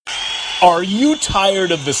Are you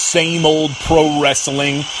tired of the same old pro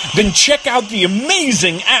wrestling? Then check out the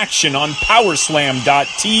amazing action on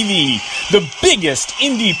Powerslam.tv, the biggest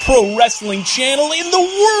indie pro wrestling channel in the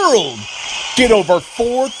world. Get over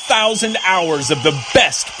 4,000 hours of the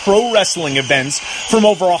best pro wrestling events from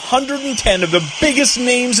over 110 of the biggest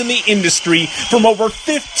names in the industry from over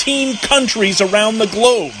 15 countries around the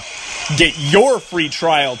globe. Get your free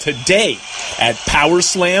trial today at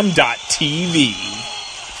Powerslam.tv.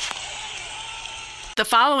 The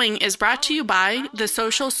following is brought to you by the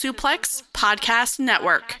Social Suplex Podcast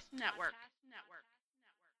Network.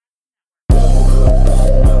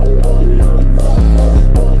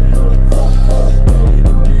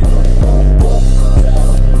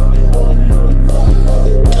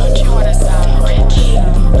 Don't you want to sound rich?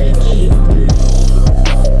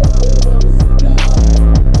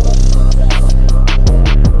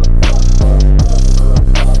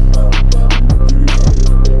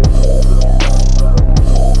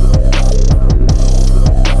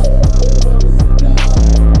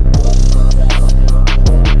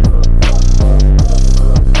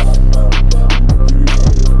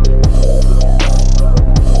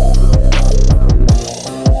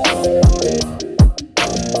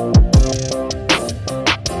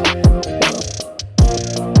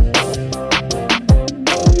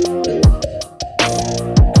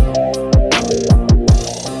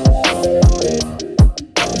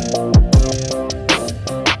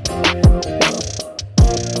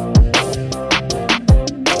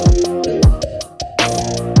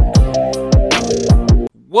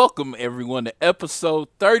 Welcome, everyone, to episode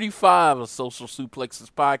 35 of Social Suplexes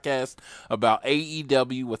podcast about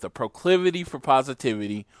AEW with a proclivity for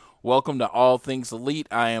positivity. Welcome to All Things Elite.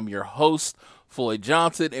 I am your host, Floyd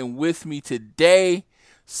Johnson, and with me today,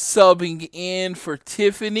 subbing in for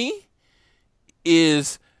Tiffany,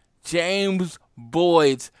 is James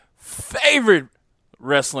Boyd's favorite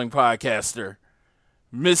wrestling podcaster,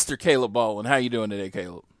 Mr. Caleb Baldwin. How you doing today,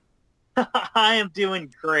 Caleb? I am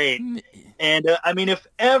doing great. And if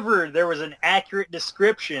ever there was an accurate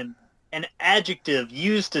description, an adjective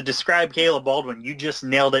used to describe Caleb Baldwin, you just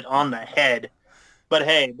nailed it on the head. But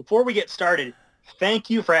hey, before we get started, thank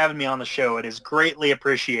you for having me on the show. It is greatly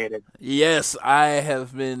appreciated. Yes, I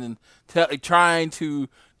have been trying to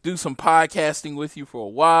do some podcasting with you for a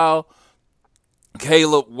while.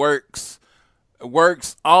 Caleb works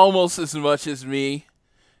almost as much as me.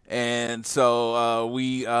 And so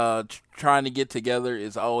we trying to get together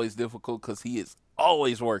is always difficult because he is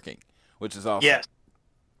always working, which is awesome. Yes.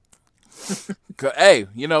 Hey,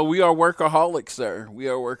 we are workaholics, sir. We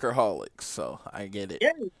are workaholics, so I get it.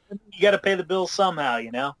 Yeah, you got to pay the bills somehow,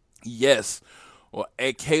 Yes. Well,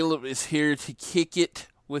 Caleb is here to kick it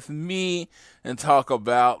with me and talk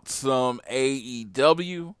about some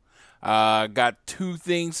AEW. Got two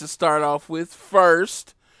things to start off with.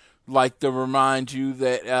 First, like to remind you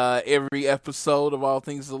that every episode of All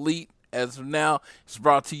Things Elite, as of now, is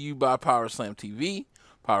brought to you by Powerslam TV.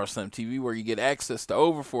 Powerslam TV, where you get access to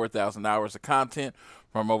over 4,000 hours of content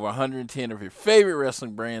from over 110 of your favorite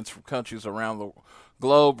wrestling brands from countries around the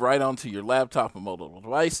globe, right onto your laptop and mobile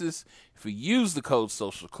devices. If you use the code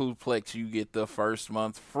SocialClubeplex, you get the first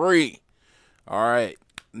month free. All right.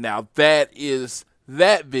 Now, that is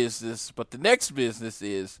that business, but the next business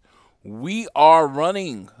is we are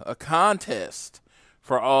running a contest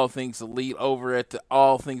for All Things Elite over at the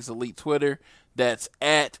All Things Elite Twitter. That's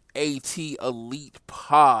at AT Elite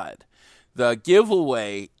Pod. The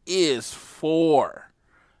giveaway is for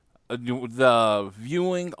the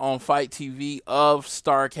viewing on Fight TV of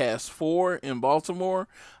StarCast 4 in Baltimore.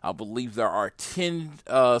 I believe there are 10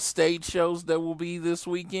 stage shows that will be this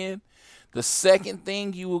weekend. The second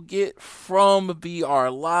thing you will get from BR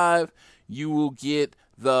Live, you will get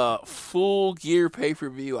the Full Gear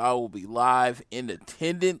pay-per-view. I will be live in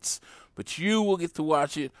attendance, but you will get to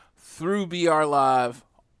watch it through BR Live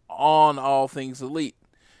on All Things Elite.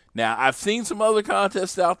 Now, I've seen some other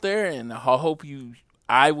contests out there, and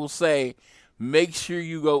I will say, make sure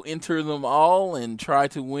you go enter them all and try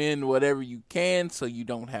to win whatever you can so you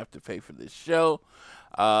don't have to pay for this show.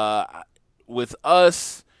 With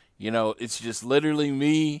us, it's just literally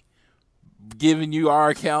me giving you our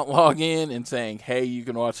account login and saying, hey, you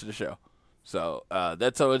can watch the show. So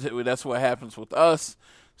that's what happens with us.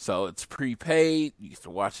 So it's prepaid. You get to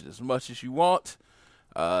watch it as much as you want.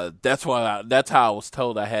 That's how I was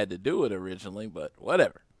told I had to do it originally, but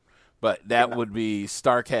whatever. But that would be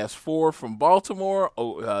StarCast 4 from Baltimore.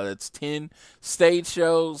 That's 10 stage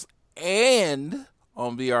shows. And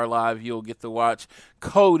on BR Live, you'll get to watch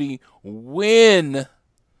Cody win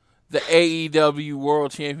the AEW World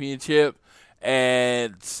Championship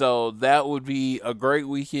And so that would be a great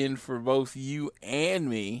weekend for both you and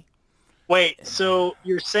me. Wait, so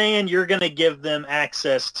you're saying you're going to give them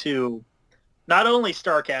access to not only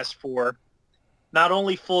StarCast 4, not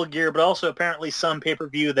only Full Gear, but also apparently some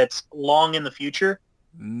pay-per-view that's long in the future?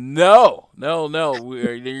 No. You're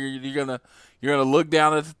gonna look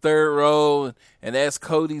down at the third row, and as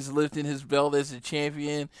Cody's lifting his belt as the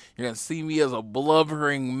champion, you're gonna see me as a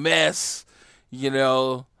blubbering mess,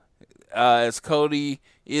 as Cody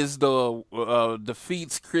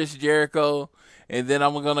defeats Chris Jericho, and then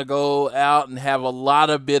I'm gonna go out and have a lot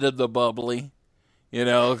of bit of the bubbly,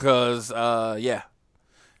 because that's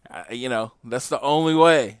the only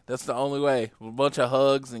way. That's the only way. A bunch of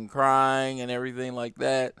hugs and crying and everything like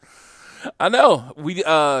that. I know.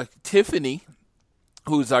 Tiffany,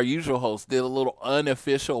 who's our usual host, did a little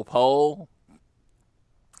unofficial poll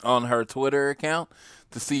on her Twitter account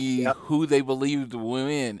to see who they believed would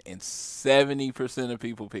win, and 70% of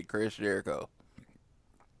people picked Chris Jericho.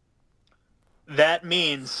 That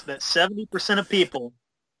means that 70% of people,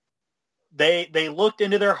 they looked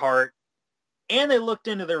into their heart, and they looked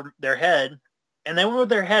into their head, and they went with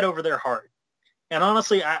their head over their heart. And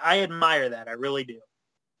honestly, I admire that. I really do.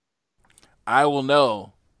 I will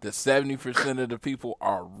know that 70% of the people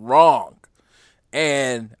are wrong.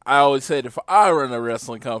 And I always said if I run a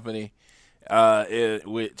wrestling company,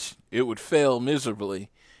 which it would fail miserably,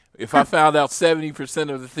 if I found out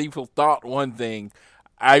 70% of the people thought one thing,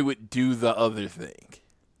 I would do the other thing.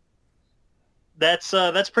 That's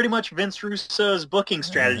pretty much Vince Russo's booking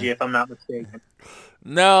strategy, if I'm not mistaken.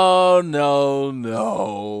 No.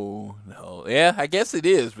 Yeah, I guess it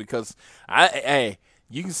is, because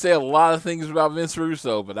you can say a lot of things about Vince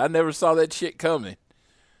Russo, but I never saw that shit coming.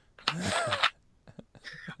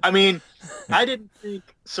 I mean, I didn't think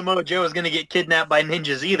Samoa Joe was going to get kidnapped by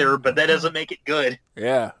ninjas either, but that doesn't make it good.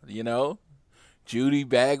 Yeah, Judy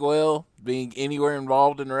Bagwell being anywhere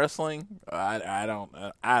involved in wrestling, I don't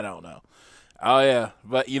know. Oh, yeah.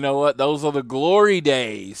 But you know what? Those are the glory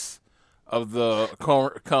days of the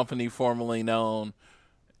company formerly known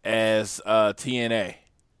as TNA.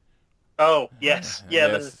 Oh, yes. Yeah,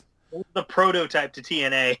 yes. The prototype to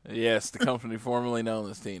TNA. Yes, the company formerly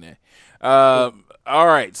known as TNA. All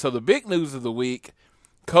right, so the big news of the week,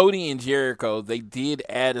 Cody and Jericho, they did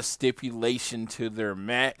add a stipulation to their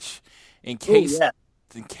match in case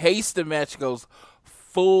the match goes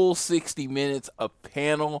full 60 minutes, a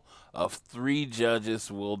panel of 3 judges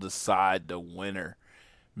will decide the winner.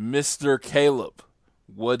 Mr. Caleb,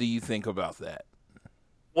 what do you think about that?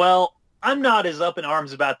 Well, I'm not as up in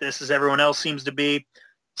arms about this as everyone else seems to be.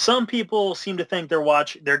 Some people seem to think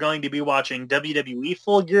they're going to be watching WWE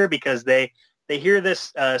Full Gear because they hear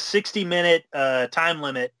this 60-minute time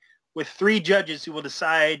limit with 3 judges who will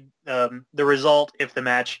decide the result if the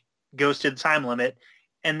match goes to the time limit.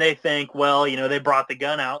 And they think, well, they brought the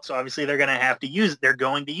gun out, so obviously they're going to have to use it. They're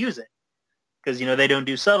going to use it because, they don't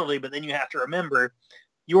do subtlety. But then you have to remember,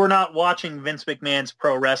 you're not watching Vince McMahon's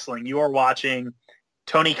pro wrestling. You are watching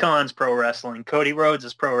Tony Khan's pro wrestling, Cody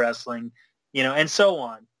Rhodes' pro wrestling, and so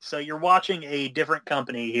on. So you're watching a different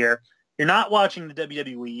company here. You're not watching the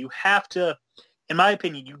WWE. You have to, in my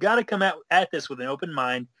opinion, you got to come at this with an open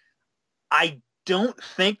mind. I don't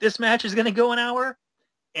think this match is going to go an hour.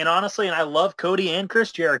 And honestly, and I love Cody and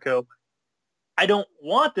Chris Jericho, I don't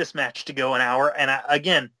want this match to go an hour. And I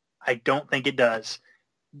don't think it does.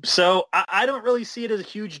 So I don't really see it as a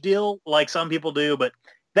huge deal like some people do, but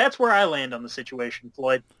that's where I land on the situation,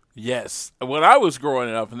 Floyd. Yes. When I was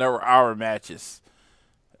growing up and there were hour matches,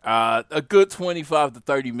 a good 25 to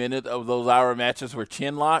 30 minutes of those hour matches were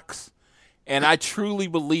chin locks. And I truly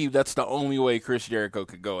believe that's the only way Chris Jericho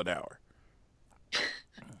could go an hour.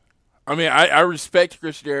 I mean, I respect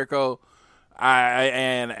Chris Jericho,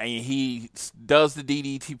 and he does the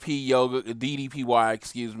DDPY,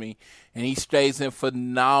 and he stays in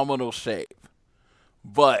phenomenal shape.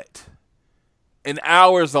 But an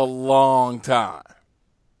hour is a long time.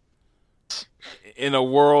 In a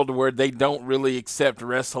world where they don't really accept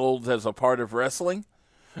rest holds as a part of wrestling,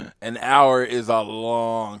 an hour is a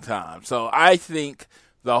long time. So I think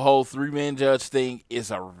the whole 3-man judge thing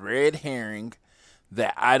is a red herring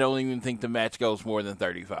that I don't even think the match goes more than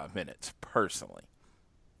 35 minutes, personally.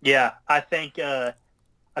 Yeah, I think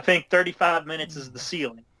 35 minutes is the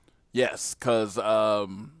ceiling. Yes, because,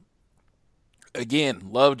 again,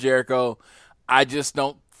 love Jericho. I just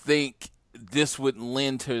don't think this would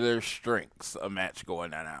lend to their strengths, a match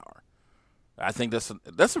going an hour. I think that's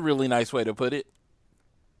a really nice way to put it.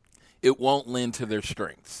 It won't lend to their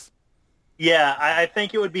strengths. Yeah, I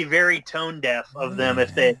think it would be very tone deaf of them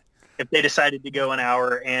if they decided to go an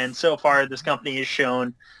hour. And so far, this company has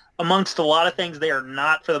shown amongst a lot of things, they are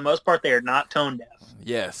not, for the most part, they are not tone deaf.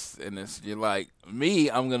 Yes, and you're like me.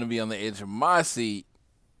 I'm going to be on the edge of my seat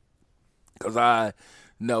because I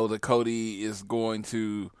know that Cody is going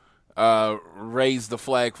to raise the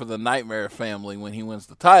flag for the Nightmare family when he wins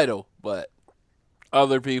the title. But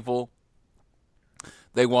other people,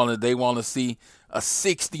 they want to see a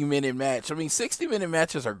 60-minute match. I mean, 60-minute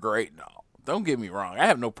matches are great now. Don't get me wrong. I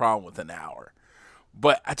have no problem with an hour.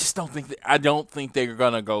 But I just don't think they're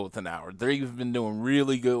going to go with an hour. They've been doing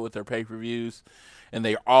really good with their pay-per-views, and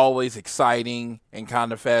they're always exciting and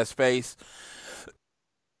kind of fast-paced.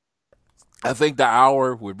 I think the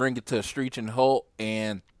hour would bring it to a screeching halt,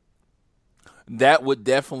 and that would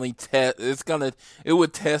definitely it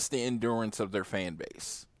would test the endurance of their fan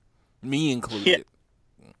base. Me included.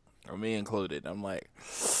 Yeah. Or me included. I'm like,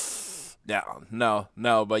 no.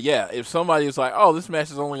 But yeah, if somebody was like, oh, this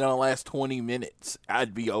match is only going to last 20 minutes,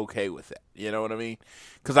 I'd be okay with that. You know what I mean?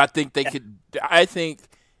 Because I think I think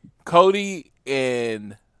Cody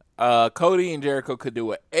and Jericho could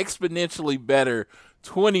do an exponentially better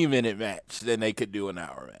 20-minite match than they could do an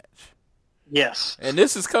hour match. Yes. And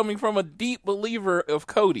this is coming from a deep believer of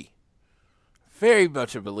Cody. Very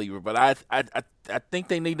much a believer, but I think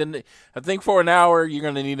they need I think for an hour you're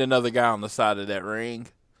going to need another guy on the side of that ring.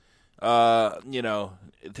 And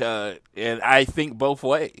I think both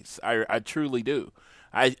ways. I truly do.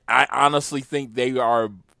 I honestly think they are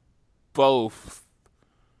both.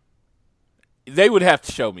 They would have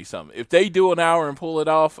to show me something. If they do an hour and pull it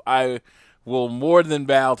off, I will more than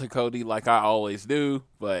bow to Cody like I always do.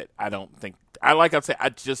 But I don't think. I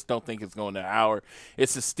just don't think it's going to an hour.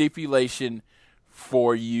 It's a stipulation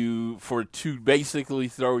to basically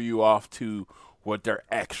throw you off to what their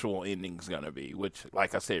actual ending's going to be, which,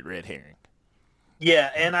 like I said, red herring.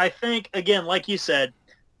 Yeah, and I think, again, like you said,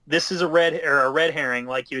 this is a red herring,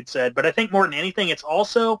 like you had said. But I think more than anything, it's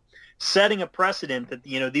also setting a precedent that,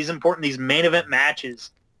 these main event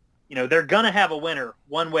matches, they're going to have a winner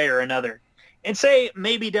one way or another. And say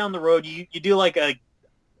maybe down the road you do like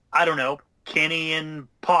Kenny and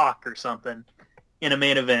Pac or something in a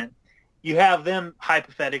main event. You have them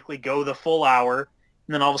hypothetically go the full hour,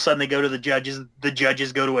 and then all of a sudden they go to the judges. The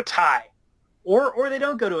judges go to a tie, or they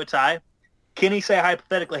don't go to a tie. Kenny, say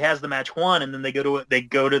hypothetically, has the match won, and then they go to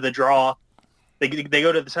the draw. They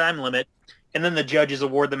go to the time limit, and then the judges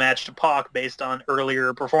award the match to Pac based on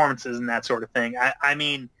earlier performances and that sort of thing. I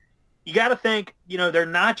mean, you got to think, they're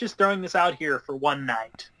not just throwing this out here for one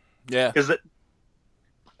night. Yeah, because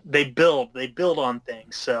they build on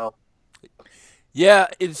things. So yeah,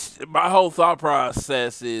 it's my whole thought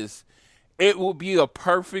process is it will be a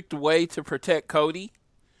perfect way to protect Cody.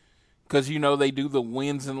 Because, they do the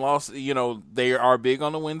wins and losses. They are big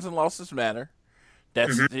on the wins and losses matter.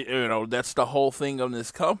 That's, that's the whole thing of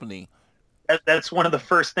this company. That's one of the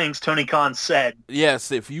first things Tony Khan said.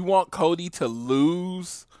 Yes, if you want Cody to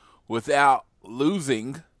lose without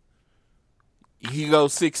losing, he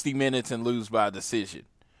goes 60 minutes and lose by decision.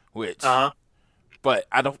 Which, but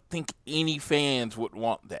I don't think any fans would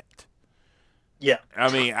want that. Yeah.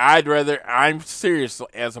 I mean, I'm serious,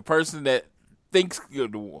 as a person that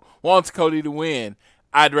wants Cody to win,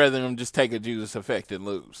 I'd rather him just take a Judas effect and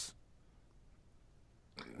lose.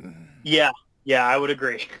 Yeah, I would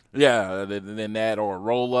agree. Yeah, than that, or a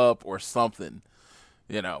roll up or something,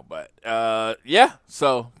 But that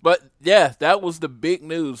was the big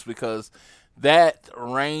news, because that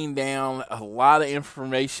rained down a lot of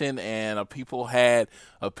information, and people had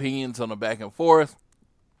opinions on the back and forth.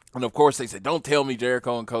 And of course, they said, "Don't tell me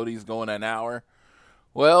Jericho and Cody's going an hour."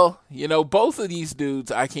 Well, both of these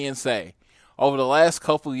dudes, I can say, over the last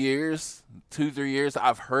couple years, 2-3 years,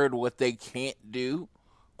 I've heard what they can't do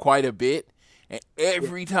quite a bit. And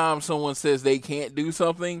every time someone says they can't do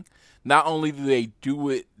something, not only do they do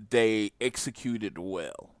it, they execute it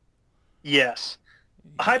well. Yes.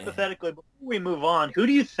 Yeah. Hypothetically, before we move on, who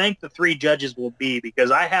do you think the 3 judges will be?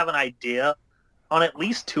 Because I have an idea on at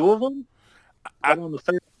least 2 of them. But on the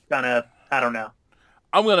third, kind of, I don't know.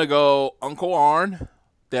 I'm going to go Uncle Arn.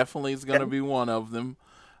 Definitely is going to be one of them.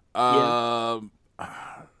 They're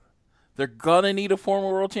going to need a former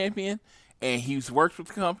world champion, and he's worked with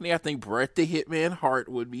the company. I think Bret the Hitman Hart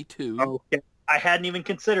would be 2. Okay. I hadn't even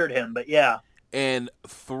considered him, but yeah. And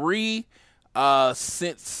 3,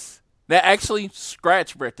 since that actually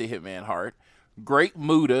scratch Bret the Hitman Hart, Great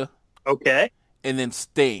Muta. Okay. And then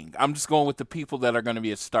Sting. I'm just going with the people that are going to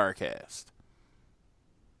be at StarCast.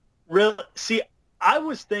 Really? See, I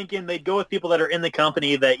was thinking they'd go with people that are in the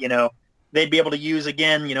company that, they'd be able to use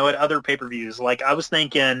again, at other pay-per-views. Like, I was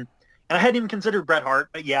thinking, and I hadn't even considered Bret Hart,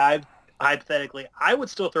 but yeah, hypothetically, I would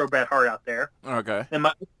still throw Bret Hart out there. Okay. And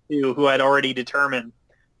my 2, who I'd already determined,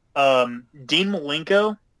 Dean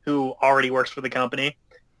Malenko, who already works for the company,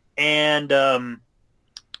 and man,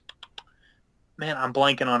 I'm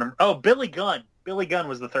blanking on him. Oh, Billy Gunn. Billy Gunn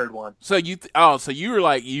was the third one. So so you were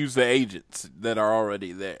like use the agents that are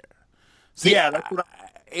already there. See, Yeah, that's what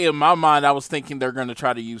in my mind, I was thinking they're going to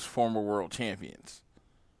try to use former world champions.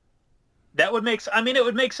 that would make. I mean, it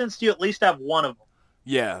would make sense to you at least have one of them.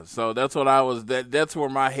 Yeah, so that's what I was. That's where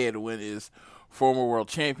my head went is former world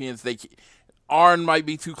champions. Arn might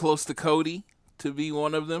be too close to Cody to be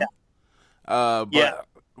one of them. Yeah.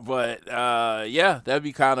 But yeah, that'd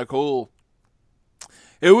be kind of cool.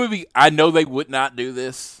 It would be. I know they would not do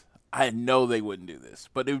this. I know they wouldn't do this,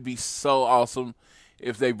 but it would be so awesome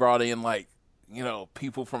if they brought in like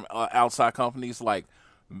people from outside companies. Like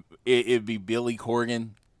it'd be Billy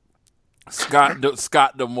Corgan,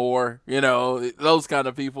 Scott D'Amore, those kind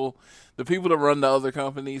of people. The people that run the other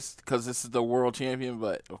companies, because this is the world champion.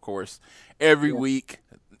 But of course, every week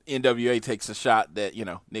NWA takes a shot that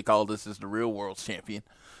Nick Aldis is the real world champion.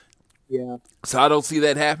 Yeah. So I don't see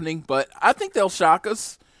that happening, but I think they'll shock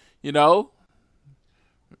us.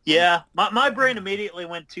 Yeah, my brain immediately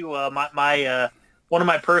went to my one of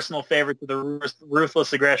my personal favorites of the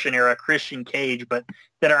Ruthless Aggression era, Christian Cage, but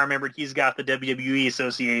then I remembered he's got the WWE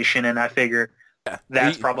Association, and I figure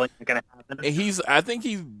that's probably not going to happen. I think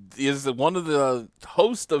he is one of the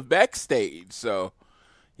hosts of Backstage, so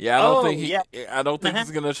yeah, I don't think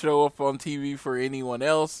he's going to show up on TV for anyone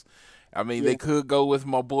else. I mean, they could go with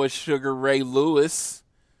my boy Sugar Ray Lewis,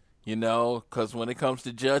 because when it comes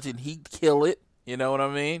to judging, he'd kill it. You know what I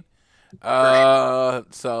mean?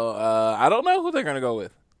 So I don't know who they're gonna go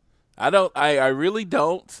with. I really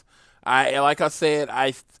don't. Like I said,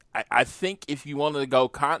 I think if you wanted to go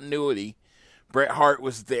continuity, Bret Hart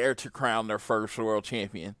was there to crown their first world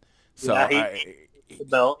champion. So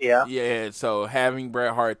so having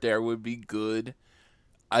Bret Hart there would be good.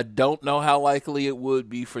 I don't know how likely it would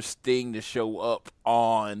be for Sting to show up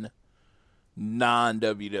on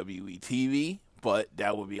non-WWE TV, but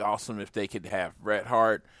that would be awesome if they could have Bret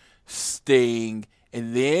Hart, Sting,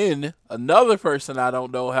 and then another person I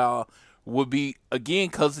don't know how would be, again,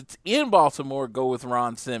 because it's in Baltimore, go with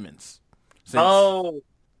Ron Simmons. Since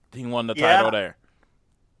he won the title there.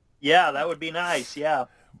 Yeah, that would be nice, yeah.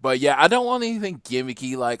 But yeah, I don't want anything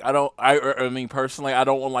gimmicky. Like I mean, personally, I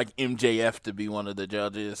don't want like MJF to be one of the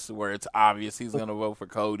judges where it's obvious he's going to vote for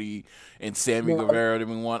Cody and Sammy Guevara to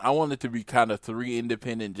be one. I want it to be kind of 3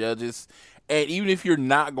 independent judges, and even if you're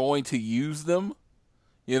not going to use them,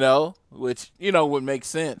 which would make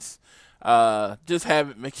sense, just have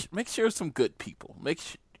it. Make sure it's some good people. Make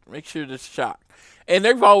sure there's Shock, and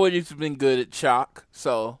they've always been good at Shock.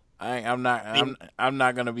 So I'm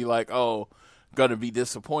not going to be like, oh, gonna be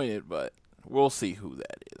disappointed, but we'll see who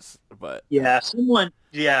that is. But someone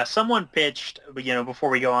pitched, before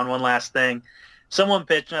we go on, one last thing. Someone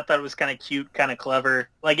pitched, and I thought it was kind of cute, kind of clever.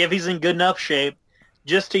 Like, if he's in good enough shape,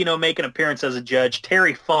 just to, make an appearance as a judge,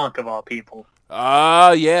 Terry Funk, of all people.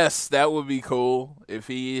 Yes, that would be cool. If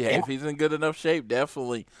he's in good enough shape,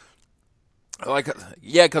 definitely.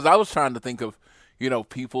 Because I was trying to think of,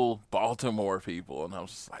 Baltimore people, and I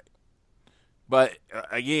was just like, but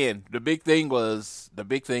again, the big thing is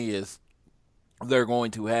they're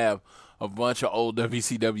going to have a bunch of old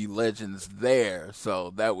WCW legends there,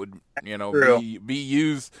 so that would be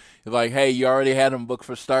used like, hey, you already had them booked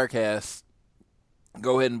for StarCast,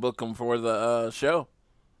 go ahead and book them for the show.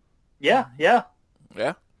 Yeah.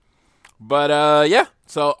 But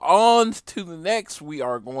so on to the next, we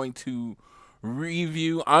are going to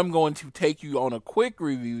review. I'm going to take you on a quick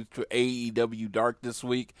review to AEW Dark this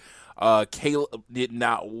week. Caleb did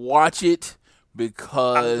not watch it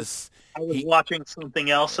because I was watching something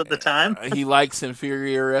else at the time. He likes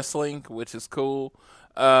inferior wrestling, which is cool.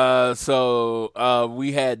 So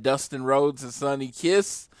we had Dustin Rhodes and Sonny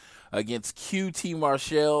Kiss against QT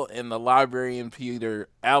Marshall and the librarian Peter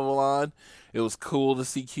Avalon. It was cool to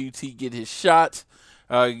see QT get his shot,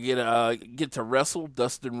 get to wrestle.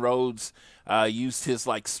 Dustin Rhodes used his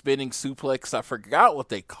spinning suplex. I forgot what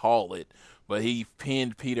they call it, but he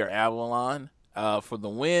pinned Peter Avalon for the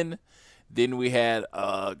win. Then we had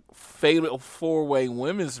a fatal 4-way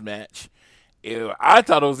women's match. I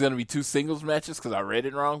thought it was going to be 2 singles matches because I read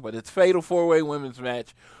it wrong, but it's fatal 4-way women's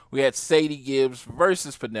match. We had Sadie Gibbs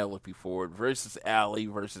versus Penelope Ford versus Allie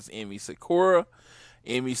versus Emi Sakura.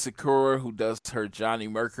 Emi Sakura, who does her Johnny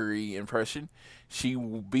Mercury impression, she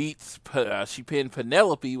pinned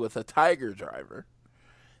Penelope with a Tiger Driver.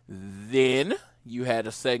 Then you had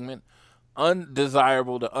a segment,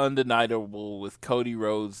 Undesirable to Undeniable, with Cody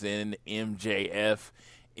Rhodes and MJF.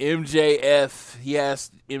 He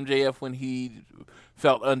asked MJF when he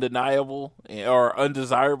felt undeniable or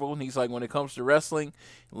undesirable. And he's like, when it comes to wrestling,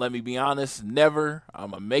 let me be honest, never.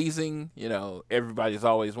 I'm amazing. Everybody's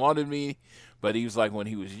always wanted me. But he was like, when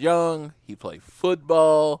he was young, he played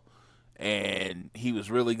football, and he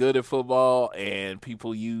was really good at football, and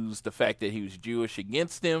people used the fact that he was Jewish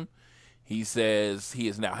against him. He says he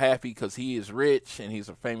is now happy because he is rich, and he's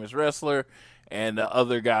a famous wrestler, and the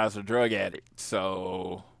other guys are drug addicts.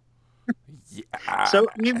 So, yeah.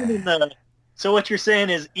 So what you're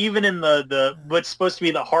saying is, even in the what's supposed to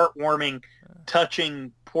be the heartwarming,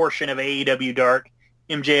 touching portion of AEW Dark,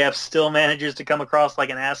 MJF still manages to come across like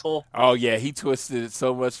an asshole. Oh yeah, he twisted it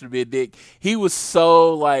so much to be a dick. He was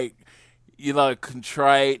so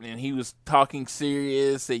contrite, and he was talking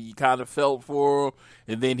serious, and you kind of felt for him.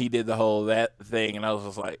 And then he did the whole that thing, and I was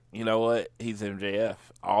just like, you know what? He's MJF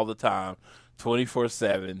all the time,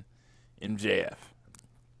 24/7, MJF.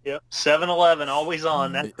 Yep, 7-Eleven, always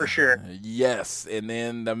on, that's for sure. Yes, and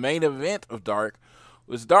then the main event of Dark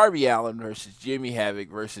was Darby Allin versus Jimmy Havoc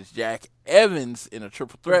versus Jack Evans in a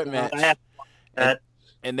triple threat match.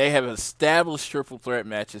 And they have established triple threat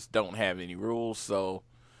matches don't have any rules, so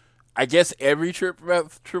I guess every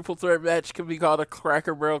triple threat match could be called a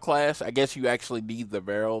Cracker Barrel clash. I guess you actually need the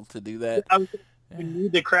barrel to do that. You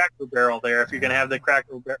need the Cracker Barrel there if you're going to have the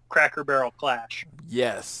Cracker Barrel clash.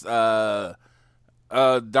 Yes,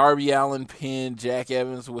 Darby Allin pinned Jack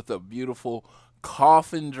Evans with a beautiful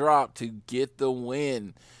coffin drop to get the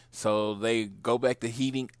win. So they go back to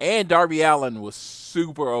heating. And Darby Allin was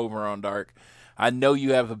super over on Dark. I know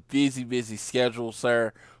you have a busy schedule,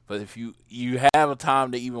 sir. But if you have a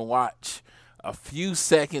time to even watch a few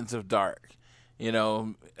seconds of Dark,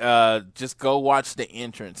 just go watch the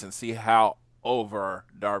entrance and see how over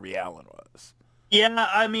Darby Allin was. Yeah,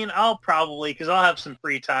 I mean, I'll probably, because I'll have some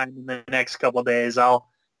free time in the next couple of days, I'll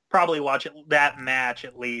probably watch that match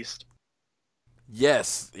at least.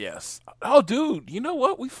 Yes. Oh, dude, you know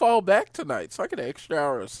what? We fall back tonight, so I get an extra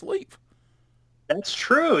hour of sleep. That's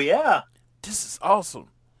true, yeah. This is awesome.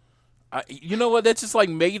 You know what? That just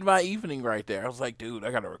made my evening right there. I was like, dude,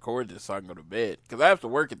 I got to record this so I can go to bed, because I have to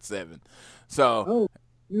work at 7. So,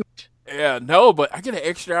 yeah, no, but I get an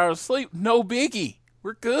extra hour of sleep. No biggie.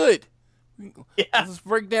 We're good. Yeah. Let's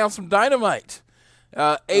break down some Dynamite.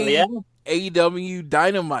 AEW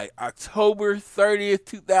Dynamite, October 30th,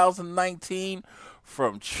 2019,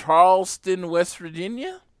 from Charleston, West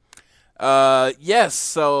Virginia. Yes,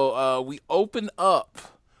 so we open up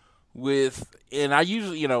with, and I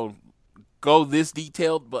usually, go this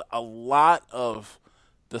detailed, but a lot of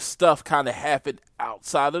the stuff kind of happened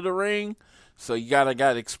outside of the ring, so you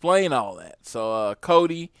gotta explain all that. So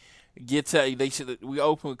Cody gets out. We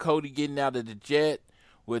open with Cody getting out of the jet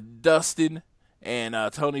with Dustin and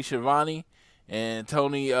Tony Schiavone, and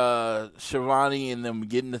Tony Schiavone and them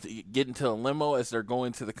getting to the limo as they're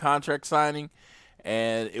going to the contract signing.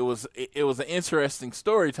 And it was an interesting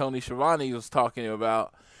story. Tony Schiavone was talking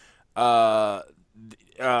about a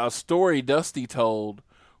story Dusty told,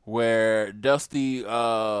 where Dusty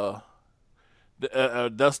told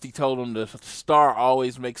him the star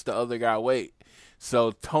always makes the other guy wait.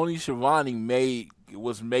 So Tony Schiavone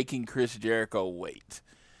was making Chris Jericho wait,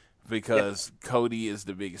 because Cody is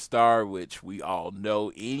the biggest star, which we all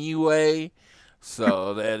know anyway.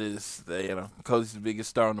 So that is, Cody's the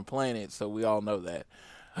biggest star on the planet, so we all know that.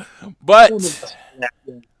 But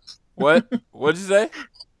what did you say?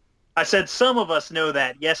 I said some of us know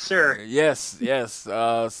that. Yes, sir. Yes.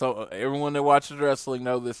 So everyone that watches wrestling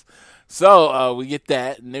know this. So we get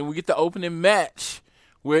that, and then we get the opening match,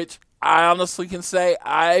 which I honestly can say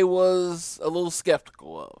I was a little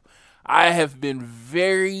skeptical of. I have been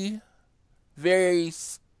very, very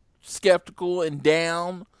skeptical and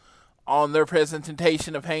down on their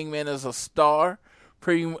presentation of Hangman as a star.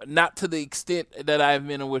 Not to the extent that I've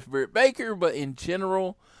been with Britt Baker, but in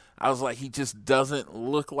general, I was like, he just doesn't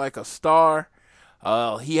look like a star.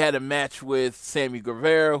 He had a match with Sammy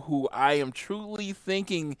Guevara, who I am truly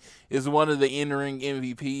thinking is one of the in-ring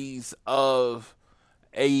MVPs of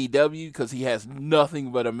AEW, because he has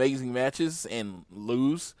nothing but amazing matches and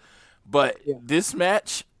lose. But this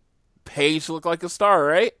match, Paige looked like a star,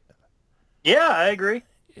 right? Yeah, I agree.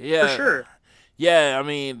 Yeah, for sure. Yeah, I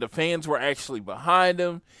mean, the fans were actually behind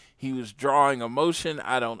him. He was drawing emotion.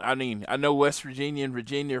 I know West Virginia and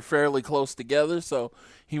Virginia are fairly close together, so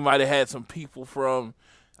he might have had some people from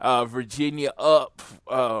Virginia up,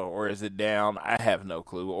 or is it down? I have no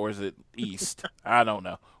clue. Or is it east? I don't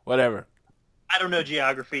know. Whatever. I don't know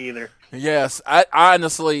geography either. Yes, I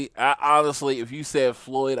honestly, if you said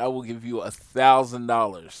Floyd, I will give you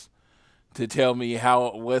 $1,000 to tell me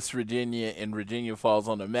how West Virginia and Virginia falls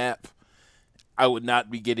on the map. I would not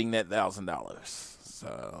be getting that $1,000.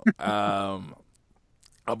 So,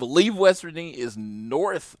 I believe West Virginia is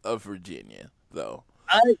north of Virginia, though.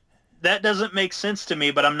 That doesn't make sense to me,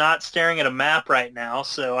 but I'm not staring at a map right now,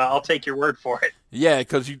 so I'll take your word for it. Yeah,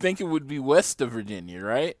 because you think it would be west of Virginia,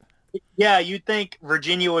 right? Yeah, you'd think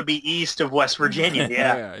Virginia would be east of West Virginia.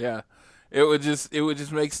 Yeah. Yeah. It would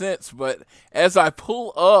just make sense. But as I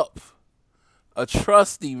pull up a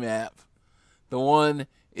trusty map, the one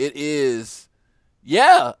it is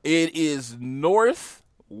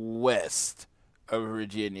northwest of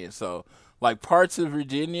Virginia. So, like, parts of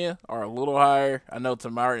Virginia are a little higher. I know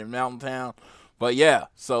Tamara in Mountain Town, but yeah,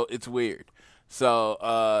 so it's weird.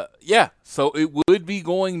 So, so it would be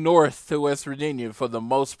going north to West Virginia for the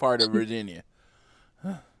most part of Virginia.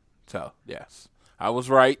 So, yes, I was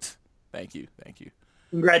right. Thank you.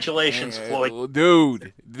 Congratulations, Floyd.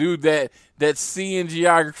 Dude, that C in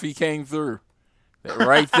geography came through.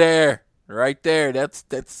 Right there.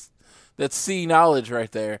 That's C knowledge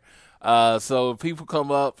right there. So people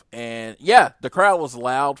come up and the crowd was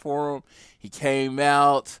loud for him. He came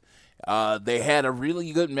out. They had a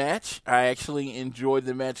really good match. I actually enjoyed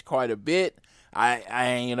the match quite a bit.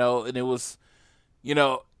 And it was,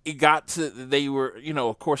 it got to, they were,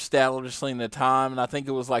 of course, establishing the time, and I think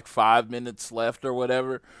it was like 5 minutes left or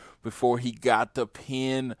whatever before he got the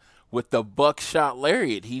pin with the buckshot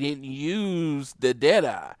lariat. He didn't use the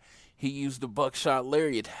Deadeye. He used the buckshot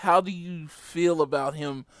lariat. How do you feel about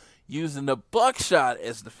him using the buckshot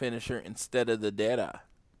as the finisher instead of the Deadeye?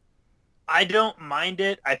 I don't mind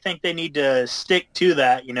it. I think they need to stick to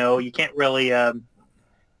that. You can't really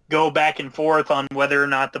go back and forth on whether or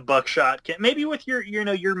not the buckshot can. Maybe with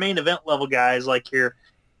your main event level guys like your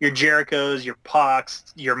Jerichos, your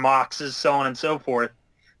Pacs, your Moxes, so on and so forth.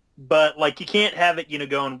 But like you can't have it,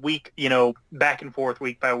 going week, back and forth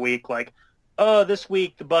week by week. Like, oh, this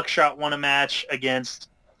week the buckshot won a match against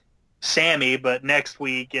Sammy, but next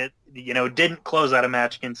week it didn't close out a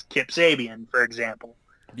match against Kip Sabian, for example.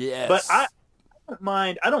 Yes. But I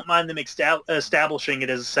don't mind them establishing it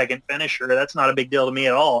as a second finisher. That's not a big deal to me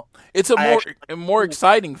at all. It's a more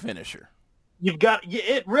exciting finisher.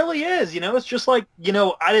 It really is. It's just like,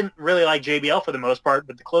 I didn't really like JBL for the most part,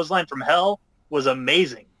 but the clothesline from hell was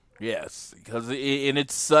amazing. Yes, because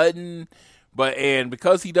it's sudden, and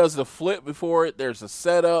because he does the flip before it, there's a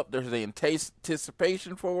setup, there's the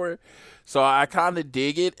anticipation for it. So I kind of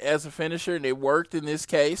dig it as a finisher, and it worked in this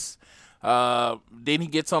case. Then he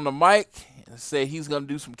gets on the mic and said he's going to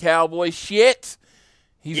do some cowboy shit.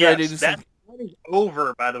 He's ready to do some. That is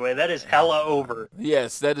over, by the way. That is hella over.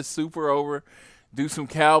 Yes, that is super over. Do some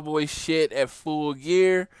cowboy shit at Full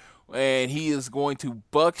Gear, and he is going to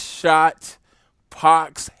buckshot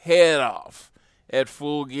Pac's head off at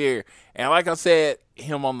Full Gear. And like I said,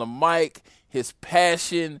 him on the mic, his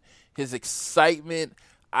passion, his excitement.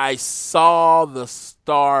 I saw the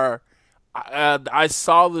star. I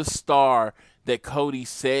saw the star that Cody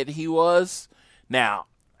said he was. Now,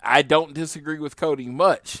 I don't disagree with Cody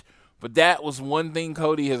much, but that was one thing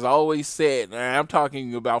Cody has always said, and I'm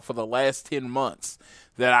talking about for the last 10 months,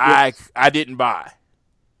 that I didn't buy.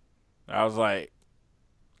 I was like,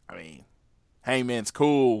 Hangman's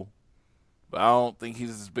cool, but I don't think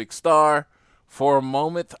he's this big star. For a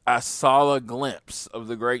moment, I saw a glimpse of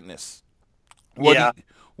the greatness.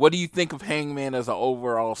 What do you think of Hangman as an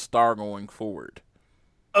overall star going forward?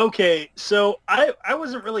 Okay, so I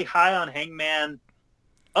wasn't really high on Hangman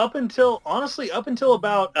up until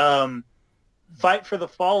about Fight for the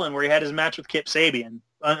Fallen, where he had his match with Kip Sabian.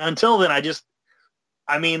 Until then, this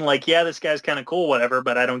guy's kind of cool, whatever,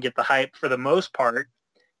 but I don't get the hype for the most part.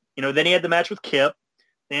 Then he had the match with Kip.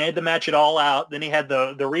 Then he had the match at All Out. Then he had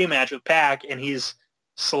the rematch with Pac, and he's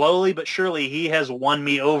slowly but surely, he has won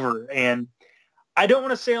me over. And I don't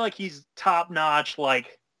want to say like he's top notch.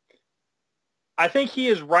 Like, I think he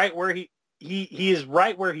is right where he is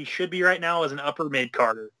right where he should be right now as an upper mid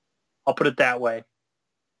carder. I'll put it that way.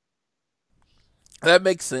 That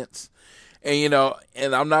makes sense. And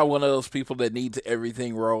and I'm not one of those people that needs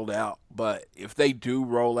everything rolled out. But if they do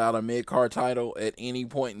roll out a mid card title at any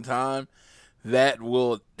point in time, that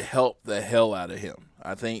will help the hell out of him.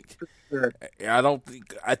 I think. Sure.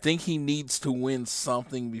 I think he needs to win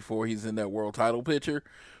something before he's in that world title picture,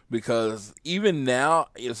 because even now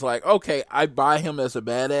it's like, okay, I buy him as a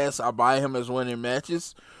badass, I buy him as winning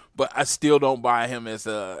matches, but I still don't buy him as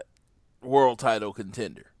a world title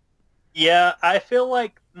contender. Yeah, I feel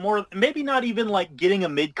like more, maybe not even like getting a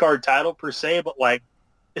mid-card title per se, but like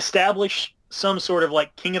establish some sort of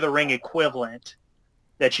like King of the Ring equivalent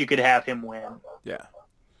that you could have him win. Yeah.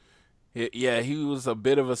 Yeah, he was a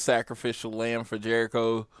bit of a sacrificial lamb for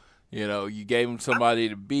Jericho. You gave him somebody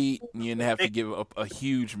to beat, and you didn't have to give up a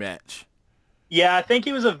huge match. Yeah, I think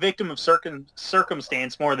he was a victim of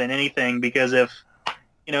circumstance more than anything, because if,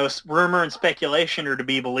 rumor and speculation are to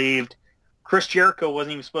be believed, Chris Jericho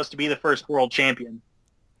wasn't even supposed to be the first world champion.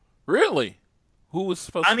 Really? Who was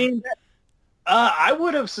supposed to? I mean, I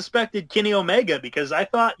would have suspected Kenny Omega, because I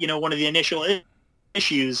thought, one of the initial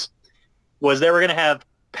issues was they were going to have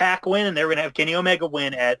Pac win, and they were going to have Kenny Omega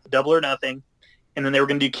win at Double or Nothing, and then they were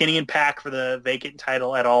going to do Kenny and Pac for the vacant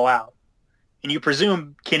title at All Out. And you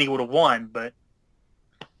presume Kenny would have won, but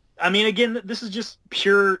I mean, again, this is just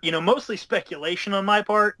pure, mostly speculation on my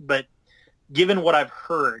part, but given what I've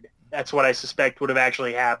heard, that's what I suspect would have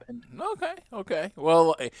actually happened. Okay.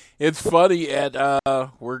 Well, it's funny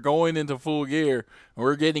we're going into Full Gear, and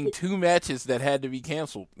we're getting 2 matches that had to be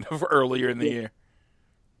canceled earlier in the year.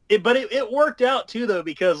 But it worked out, too, though,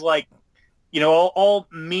 because, all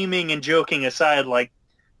memeing and joking aside,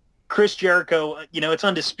 Chris Jericho, it's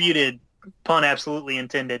undisputed, pun absolutely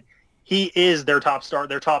intended, he is their top star,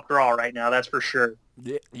 their top draw right now, that's for sure.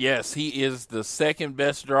 Yes, he is the second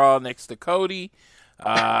best draw next to Cody.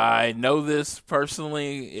 I know this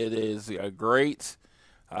personally. It is great.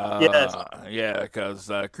 Yes. Yeah,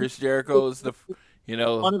 because Chris Jericho is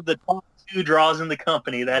one of the top 2 draws in the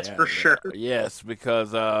company, that's for sure. Yes,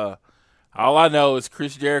 because all I know is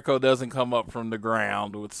Chris Jericho doesn't come up from the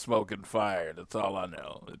ground with smoke and fire. That's all I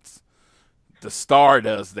know. It's the star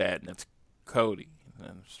does that, and it's Cody.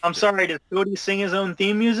 I'm sorry, does Cody sing his own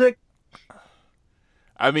theme music?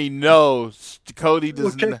 I mean, no, Cody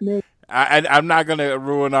doesn't. I'm not going to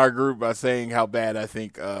ruin our group by saying how bad I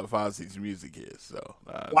think Fozzie's music is. So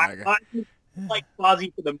I like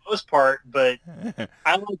Fozzie for the most part, but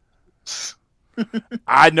I like.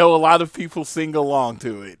 I know a lot of people sing along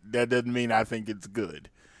to it. That doesn't mean I think it's good.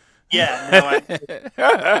 Yeah, no,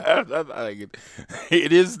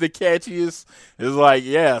 it is the catchiest. It's like,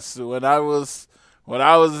 yes, when I was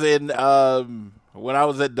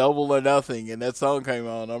at Double or Nothing and that song came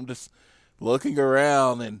on, I'm just looking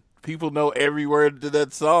around and people know every word to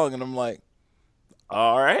that song, and I'm like,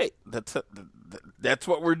 all right, that's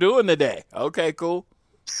what we're doing today. Okay, cool.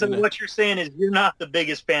 So what you're saying is you're not the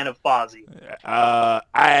biggest fan of Fozzie.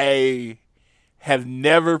 I have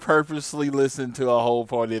never purposely listened to a whole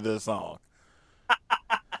part of the song.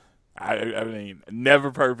 I mean, never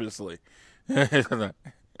purposely.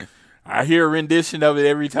 I hear a rendition of it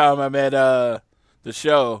every time I'm at the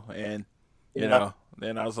show, and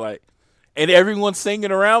then I was like, and everyone singing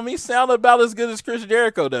around me sounded about as good as Chris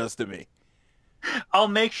Jericho does to me. I'll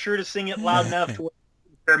make sure to sing it loud enough to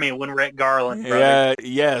hear me when we're at Garland. Brother. Yeah,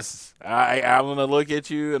 yes. I'm gonna look at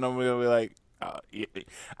you and I'm gonna be like,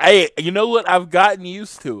 hey, you know what? I've gotten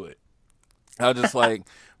used to it. I just like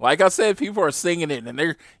I said, people are singing it and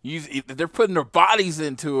they're putting their bodies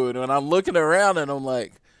into it, and I'm looking around and I'm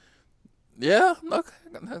like, yeah,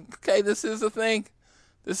 okay, this is a thing.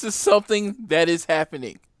 This is something that is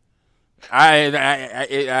happening. It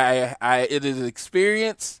is an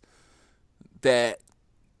experience that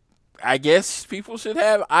I guess people should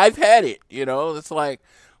have. I've had it, It's like,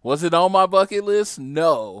 was it on my bucket list?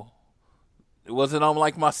 No. Was it on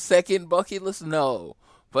my second bucket list? No.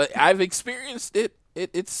 But I've experienced it.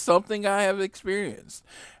 It's something I have experienced.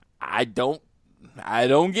 I don't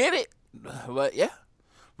get it, but yeah.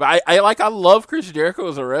 But I love Chris Jericho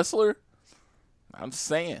as a wrestler. I'm just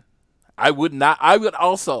saying, I would not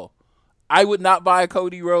buy a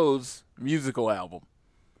Cody Rhodes musical album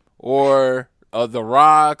or The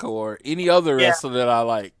Rock or any other wrestler that I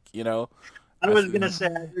like, I was going to say,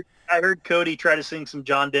 I heard Cody try to sing some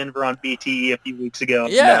John Denver on BTE a few weeks ago.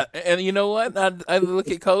 Yeah, and you know what? I look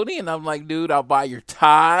at Cody and I'm like, dude, I'll buy your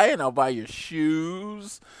tie and I'll buy your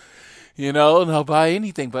shoes, and I'll buy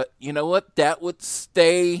anything. But you know what? That would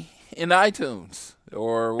stay in iTunes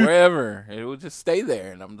or wherever. It would just stay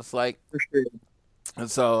there. And I'm just like, for sure. And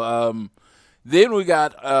so then we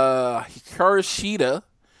got Hikaru Shida.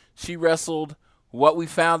 She wrestled what we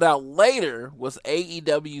found out later was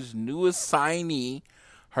AEW's newest signee.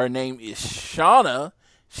 Her name is Shana.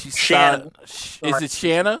 She's Shanna. Is it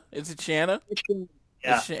Shanna?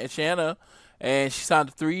 Yeah. It's Shanna. And she signed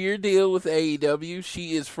a 3-year deal with AEW.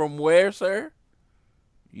 She is from where, sir?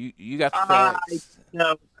 You got the facts.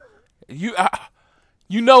 No.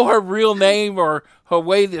 You know her real name or her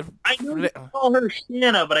way to... I know you call her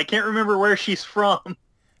Shanna, but I can't remember where she's from.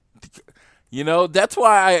 That's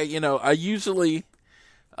why I usually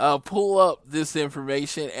pull up this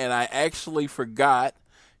information, and I actually forgot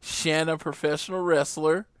Shanna, professional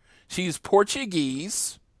wrestler. She's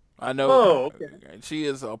Portuguese. I know. Oh, okay. She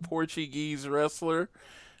is a Portuguese wrestler.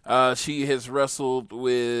 She has wrestled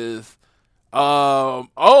with... oh,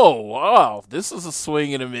 wow. This is a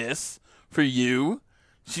swing and a miss for you.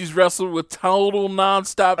 She's wrestled with Total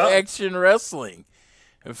Nonstop Action Wrestling.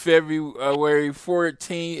 In February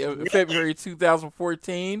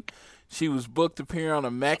 2014, she was booked to appear on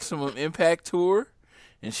a Maximum Impact tour,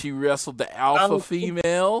 and she wrestled the Alpha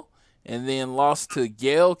Female, and then lost to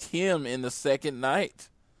Gail Kim in the second night.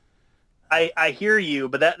 I hear you,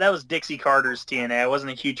 but that was Dixie Carter's TNA. I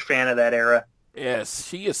wasn't a huge fan of that era. Yes,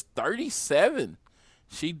 she is 37.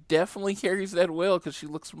 She definitely carries that well because she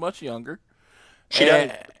looks much younger. She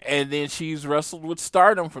does. And then she's wrestled with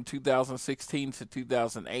Stardom from 2016 to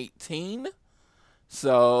 2018.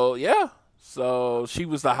 So, yeah. So, she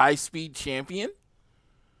was the high-speed champion.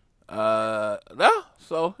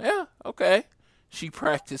 Okay. She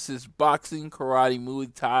practices boxing, karate,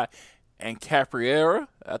 Muay Thai, and capoeira.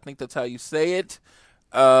 I think that's how you say it.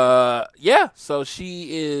 So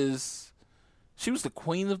she was the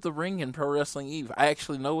queen of the ring in Pro Wrestling Eve. I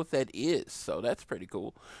actually know what that is, so that's pretty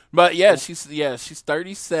cool. But she's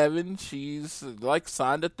 37. She's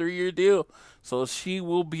signed a 3-year deal, so she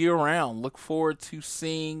will be around. Look forward to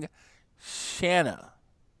seeing Shanna.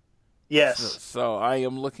 Yes. So I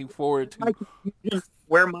am looking forward to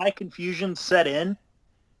where my confusion set in.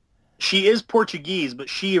 She is Portuguese, but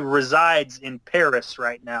she resides in Paris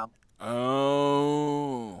right now.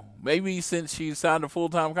 Oh, maybe since she signed a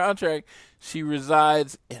full-time contract, she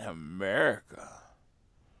resides in America.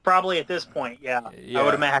 Probably at this point, yeah. I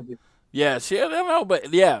would imagine. Yeah, I don't know,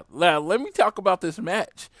 but let me talk about this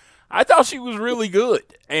match. I thought she was really good,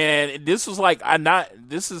 and this was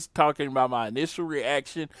this is talking about my initial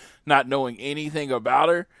reaction, not knowing anything about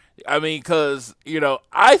her. I mean, because,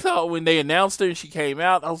 I thought when they announced her and she came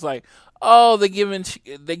out, I was like, oh, they're giving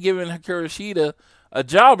Hikaru Shida a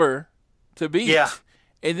jobber to beat. Yeah.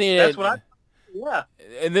 And then that's what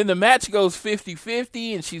and then the match goes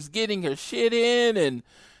 50-50 and she's getting her shit in and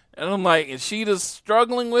I'm like, and Shida's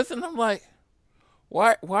struggling with it, and I'm like,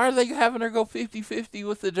 why are they having her go 50-50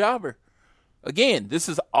 with the jobber? Again, this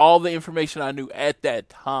is all the information I knew at that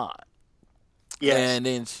time. Yes. And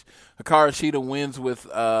then Hikaru Shida wins with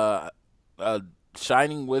a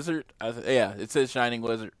Shining Wizard. It says Shining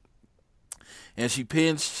Wizard. And she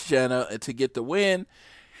pins Shanna to get the win.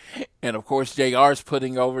 And, of course, JR's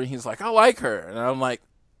putting over, and he's like, I like her. And I'm like,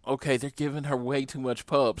 okay, they're giving her way too much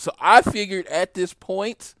pub. So I figured at this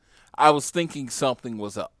point, I was thinking something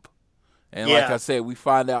was up. And like I said, we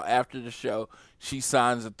find out after the show, she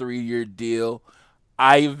signs a 3-year deal.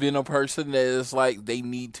 I've been a person that is like, they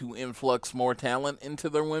need to influx more talent into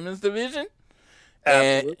their women's division.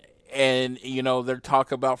 Absolutely. And they're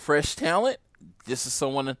talking about fresh talent. This is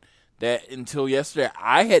someone that until yesterday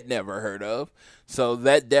I had never heard of. So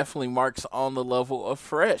that definitely marks on the level of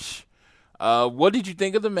fresh. What did you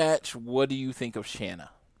think of the match? What do you think of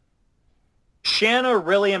Shanna? Shanna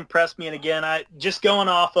really impressed me. And again, I just going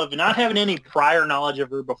off of not having any prior knowledge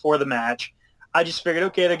of her before the match, I just figured,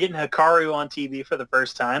 okay, they're getting Hikaru on TV for the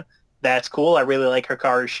first time. That's cool. I really like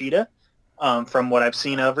Hikaru Shida from what I've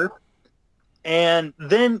seen of her. And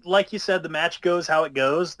then, like you said, the match goes how it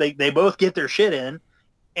goes. They both get their shit in.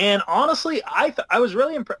 And honestly, I was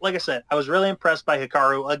really impressed. Like I said, I was really impressed by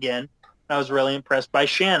Hikaru again. I was really impressed by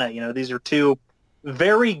Shanna. These are two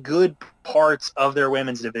very good parts of their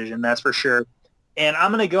women's division, that's for sure. And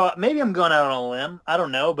I'm going to go, maybe I'm going out on a limb. I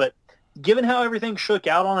don't know. But given how everything shook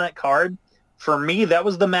out on that card, for me, that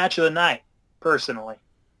was the match of the night, personally.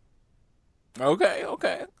 Okay.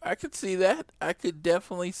 I could see that. I could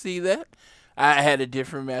definitely see that. I had a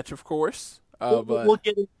different match, of course. But we'll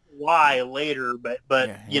get into why later, but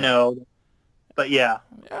yeah.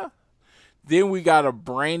 Then we got a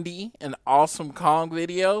Brandy and Awesome Kong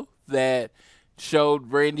video that showed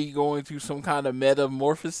Brandy going through some kind of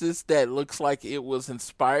metamorphosis that looks like it was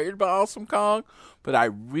inspired by Awesome Kong, but I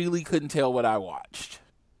really couldn't tell what I watched.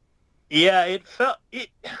 Yeah,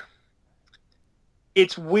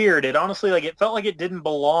 it's weird. It honestly, it felt like it didn't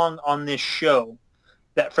belong on this show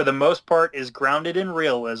that for the most part is grounded in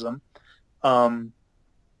realism.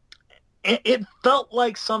 It felt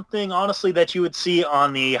like something, honestly, that you would see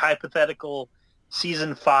on the hypothetical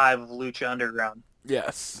season 5 of Lucha Underground.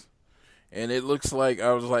 Yes. And it looks like,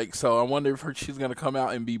 I was like, so I wonder if she's going to come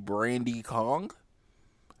out and be Brandy Kong?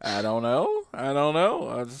 I don't know. I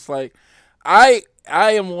was just like, I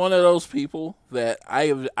am one of those people that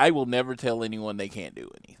I will never tell anyone they can't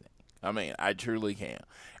do anything. I mean, I truly can.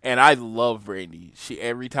 And I love Brandy.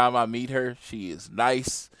 Every time I meet her, she is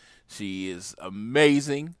nice. She is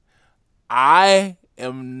amazing. I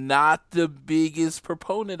am not the biggest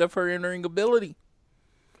proponent of her in-ring ability.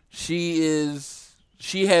 She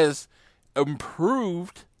has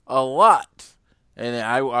improved a lot. And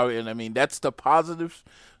I mean, that's the positives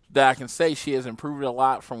that I can say. She has improved a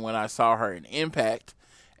lot from when I saw her in Impact.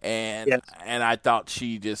 And I thought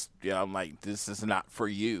she just, I'm like, this is not for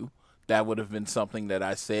you. That would have been something that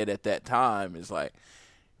I said at that time. Is like,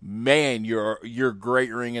 man, you're a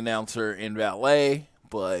great ring announcer in Ballet,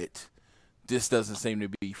 but this doesn't seem to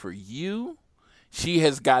be for you. She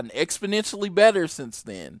has gotten exponentially better since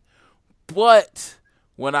then. But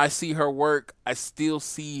when I see her work, I still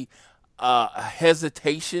see a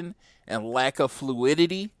hesitation and lack of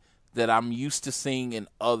fluidity that I'm used to seeing in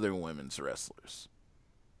other women's wrestlers.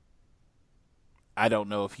 I don't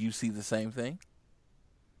know if you see the same thing.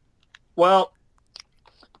 Well,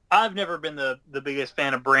 I've never been the biggest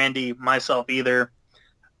fan of Brandy myself either.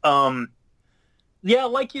 Yeah,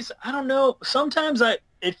 like you said, I don't know. Sometimes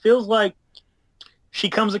it feels like she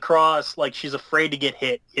comes across like she's afraid to get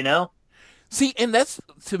hit, you know? See, and that's,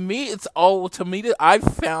 to me, that I've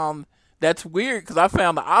found that's weird because I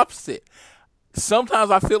found the opposite.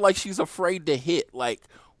 Sometimes I feel like she's afraid to hit. Like,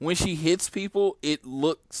 when she hits people, it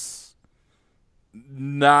looks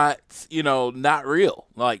not real,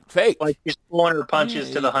 like fake. Like she's pulling her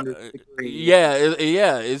punches to the 100th degree. Yeah,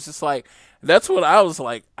 it's just like, that's what I was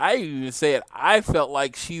like. I even said I felt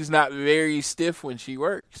like she's not very stiff when she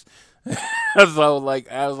works. So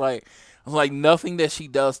I was like, nothing that she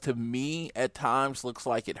does to me at times looks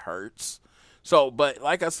like it hurts. So, but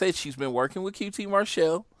like I said, she's been working with QT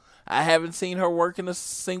Marshall. I haven't seen her work in a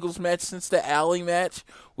singles match since the Alley match,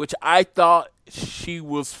 which I thought she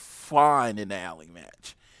was fine in the Alley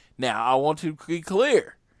match. Now, I want to be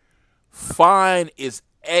clear. Fine is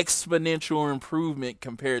exponential improvement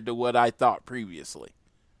compared to what I thought previously.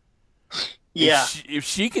 Yeah. If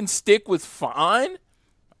she can stick with fine,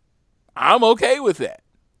 I'm okay with that.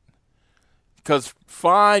 Because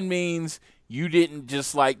fine means you didn't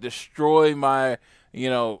just destroy my,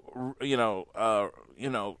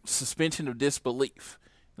 suspension of disbelief.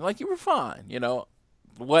 You were fine.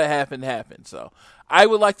 What happened. So I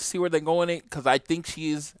would like to see where they're going in, because I think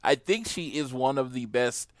she is one of the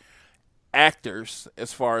best actors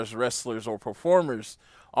as far as wrestlers or performers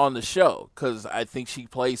on the show, because I think she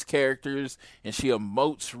plays characters and she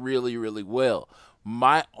emotes really, really well.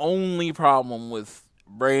 My only problem with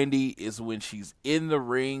Brandy is when she's in the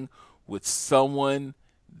ring with someone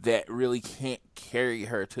that really can't carry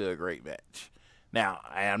her to a great match. Now,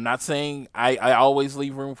 I'm not saying I always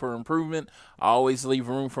leave room for improvement. I always leave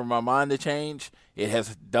room for my mind to change. It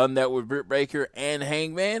has done that with Britt Baker and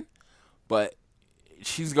Hangman, but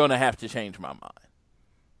she's going to have to change my mind.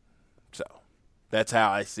 So that's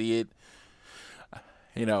how I see it.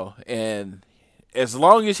 And as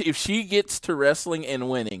long as if she gets to wrestling and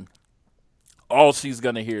winning, all she's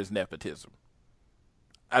going to hear is nepotism.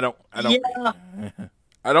 I don't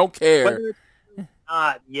care.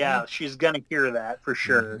 Yeah, she's going to hear that for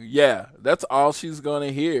sure. Yeah, that's all she's going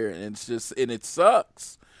to hear. And it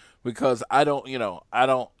sucks because I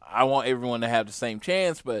want everyone to have the same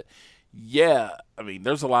chance. But yeah, I mean,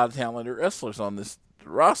 there's a lot of talented wrestlers on this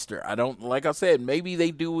roster. Like I said, maybe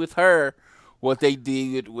they do with her what they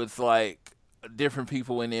did with different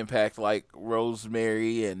people in Impact, like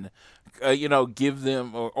Rosemary and, give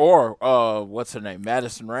them, or what's her name,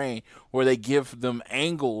 Madison Rayne, where they give them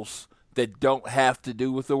angles that don't have to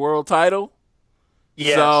do with the world title.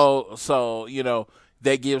 Yes. So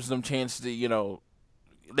that gives them chance to,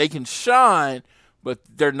 they can shine, but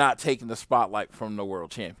they're not taking the spotlight from the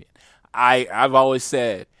world champion. I've always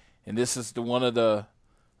said, and this is one of those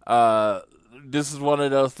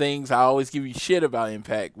things I always give you shit about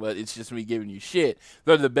Impact, but it's just me giving you shit.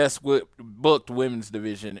 They're the best booked women's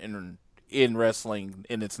division in wrestling,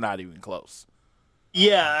 and it's not even close.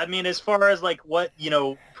 Yeah, I mean, as far as what,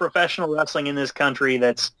 professional wrestling in this country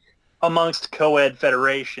that's amongst co-ed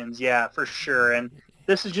federations, yeah, for sure. And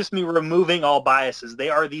this is just me removing all biases. They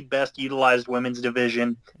are the best utilized women's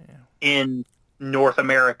division in North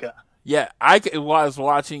America. Yeah, I was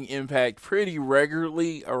watching Impact pretty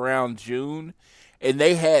regularly around June, and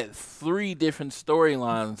they had 3 different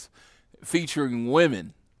storylines featuring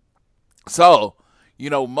women. So,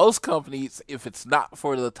 most companies, if it's not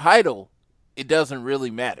for the title, it doesn't really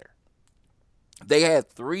matter. They had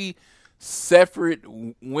 3 separate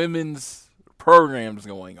women's programs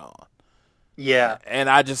going on. Yeah. And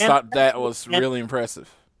I just thought that was really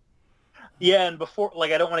impressive. Yeah, and before,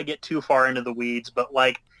 I don't want to get too far into the weeds, but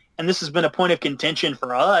and this has been a point of contention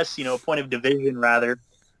for us, a point of division rather,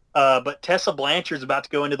 but Tessa Blanchard's about to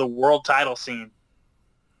go into the world title scene.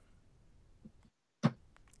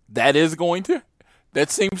 That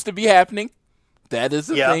seems to be happening. That is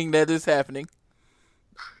the thing that is happening.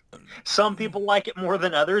 Some people like it more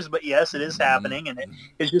than others, but yes, it is happening, and it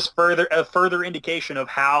is just a further indication of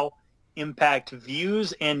how Impact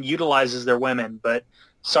views and utilizes their women. But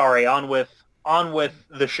sorry, on with on with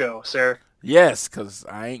the show, sir. Yes, because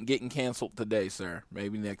I ain't getting canceled today, sir.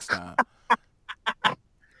 Maybe next time.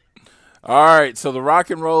 All right, so the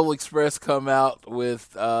Rock and Roll Express come out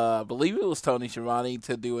with, I believe it was Tony Schiavone,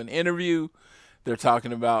 to do an interview. They're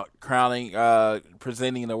talking about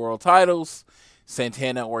presenting the world titles.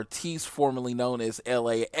 Santana Ortiz, formerly known as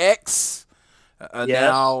LAX,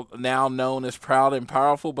 Yes. now known as Proud and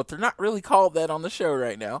Powerful, but they're not really called that on the show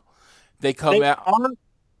right now. They They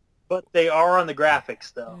are on the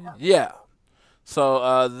graphics, though. Yeah.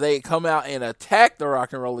 So they come out and attack the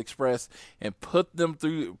Rock and Roll Express and put them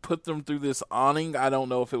through this awning. I don't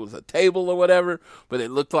know if it was a table or whatever, but it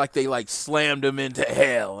looked like they slammed them into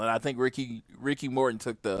hell. And I think Ricky Morton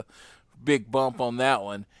took the big bump on that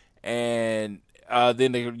one. And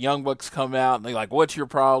then the Young Bucks come out and they're like, "What's your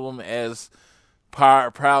problem?" As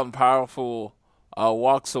Proud and Powerful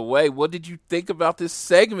walks away. What did you think about this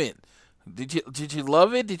segment? Did you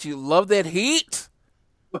love it? Did you love that heat?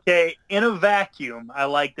 Okay, in a vacuum, I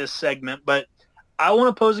like this segment, but I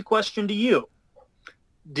want to pose a question to you.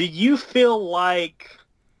 Do you feel like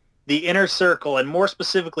the Inner Circle, and more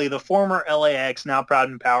specifically the former LAX, now Proud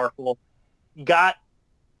and Powerful,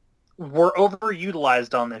 were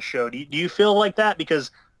overutilized on this show? Do you feel like that? Because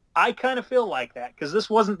I kind of feel like that, because this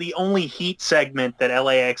wasn't the only heat segment that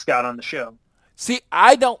LAX got on the show. See,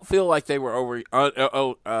 I don't feel like they were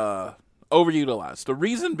overutilized. The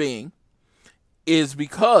reason being is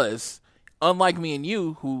because, unlike me and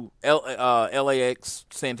you, who LAX,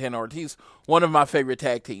 Santana Ortiz, one of my favorite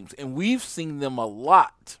tag teams, and we've seen them a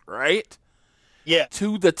lot, right? Yeah.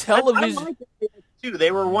 To the television, I like it too. They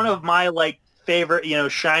were one of my favorite,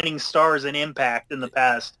 shining stars in Impact in the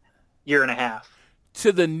past year and a half.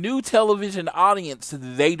 To the new television audience,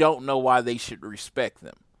 they don't know why they should respect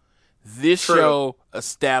them. This True. show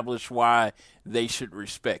established why they should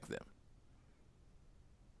respect them.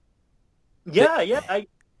 Yeah,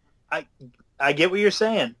 I get what you're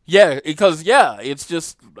saying. Yeah, because it's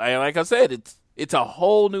just like I said, it's a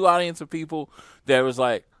whole new audience of people that was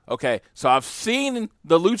like, okay, so I've seen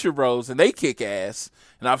the Lucha Bros and they kick ass,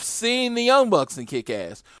 and I've seen the Young Bucks and kick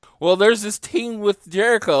ass. Well, there's this team with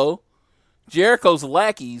Jericho's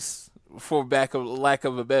lackeys, for lack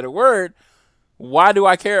of a better word. Why do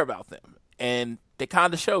I care about them? And they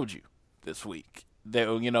kind of showed you this week. They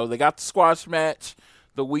got the squash match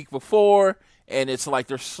the week before, and it's like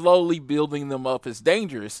they're slowly building them up as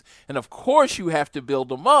dangerous. And of course you have to build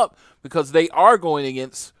them up because they are going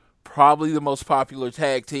against probably the most popular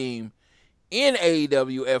tag team in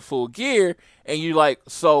AEW at Full Gear. And you're like,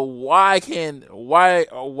 so why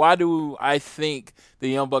do I think the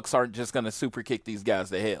Young Bucks aren't just going to super kick these guys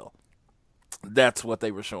to hell? That's what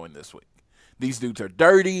they were showing this week. These dudes are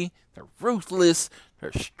dirty, they're ruthless,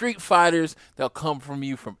 they're street fighters, they'll come from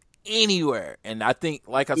you from anywhere. And I think,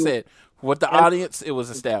 like I said, with the audience, it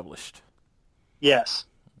was established. Yes.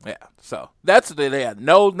 Yeah, so that's what they had.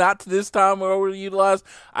 No, not to this time or overutilized.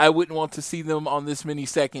 I wouldn't want to see them on this many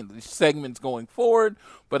segments going forward,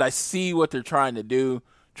 but I see what they're trying to do,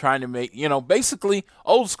 trying to make, basically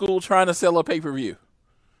old school, trying to sell a pay-per-view.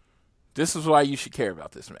 This is why you should care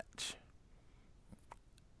about this match.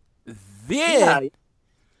 Then,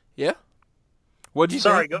 yeah. What'd you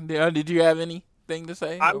Sorry, think? Did you have anything to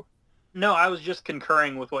say? No, I was just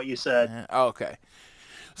concurring with what you said. Okay.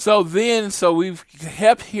 So we've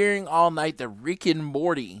kept hearing all night that Rick and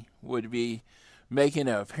Morty would be making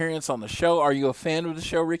an appearance on the show. Are you a fan of the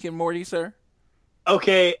show Rick and Morty, sir?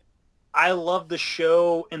 Okay, I love the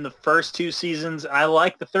show in the first two seasons. I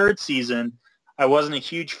like the third season. I wasn't a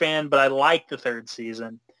huge fan, but I liked the third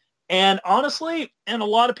season. And honestly, and a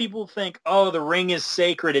lot of people think, oh, the ring is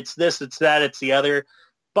sacred. It's this, it's that, it's the other.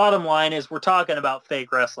 Bottom line is we're talking about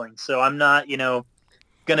fake wrestling. So I'm not,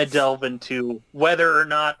 going to delve into whether or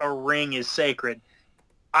not a ring is sacred.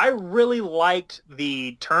 I really liked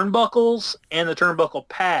the turnbuckles and the turnbuckle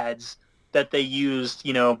pads that they used,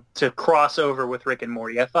 to cross over with Rick and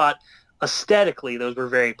Morty. I thought aesthetically those were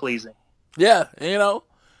very pleasing. Yeah,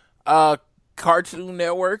 Cartoon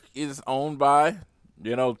Network is owned by,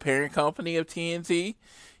 parent company of TNT.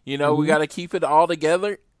 We got to keep it all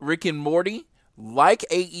together. Rick and Morty, like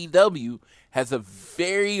AEW, has a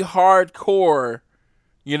very hardcore,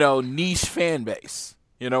 niche fan base.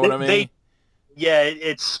 You know what I mean?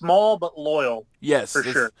 It's small but loyal. Yes, for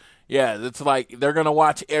sure. Yeah, it's like they're going to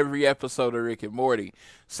watch every episode of Rick and Morty.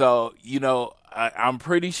 So, I'm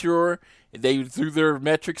pretty sure through their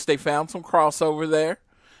metrics, they found some crossover there.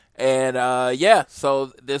 And,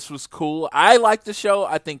 so this was cool. I like the show.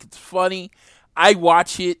 I think it's funny. I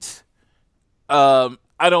watch it. I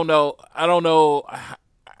don't know.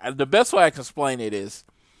 The best way I can explain it is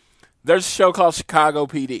there's a show called Chicago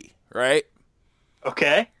PD, right?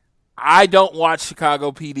 Okay. I don't watch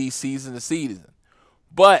Chicago PD season to season.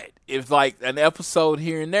 But if like an episode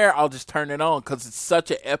here and there, I'll just turn it on because it's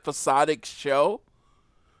such an episodic show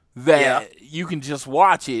that you can just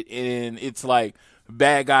watch it and it's like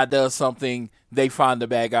bad guy does something, they find the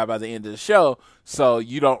bad guy by the end of the show, so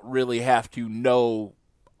you don't really have to know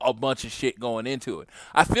a bunch of shit going into it.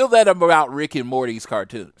 I feel that about Rick and Morty's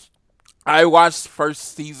cartoons. I watched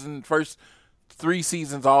first 2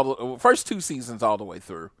 seasons all the way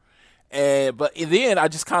through. But then I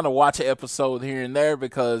just kind of watch an episode here and there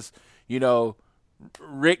because,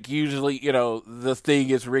 Rick usually, the thing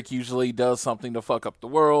is Rick usually does something to fuck up the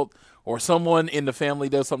world, or someone in the family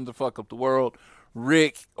does something to fuck up the world.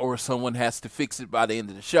 Rick or someone has to fix it by the end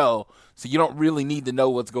of the show. So you don't really need to know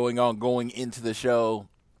what's going on going into the show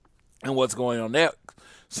and what's going on next.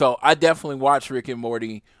 So I definitely watch Rick and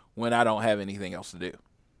Morty when I don't have anything else to do.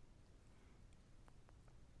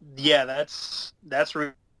 Yeah, that's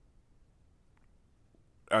really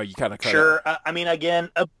You kind of cut sure. out. I mean, again.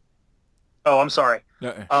 Oh, I'm sorry.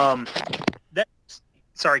 Uh-uh.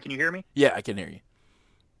 Sorry. Can you hear me? Yeah, I can hear you.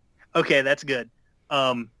 Okay, that's good.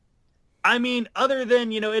 I mean, other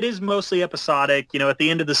than, it is mostly episodic. At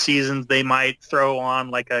the end of the seasons, they might throw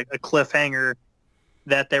on like a cliffhanger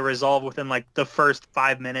that they resolve within like the first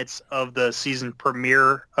 5 minutes of the season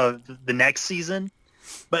premiere of the next season.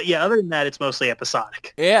 But yeah, other than that, it's mostly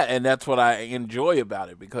episodic. Yeah, and that's what I enjoy about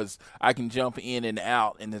it because I can jump in and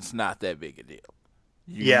out and it's not that big a deal.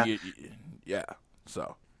 Yeah.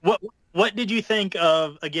 So What did you think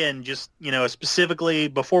of, again, just, specifically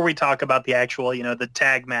before we talk about the actual, the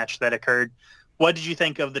tag match that occurred, what did you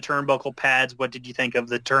think of the turnbuckle pads? What did you think of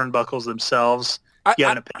the turnbuckles themselves? Do you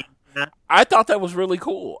have an opinion on that? I thought that was really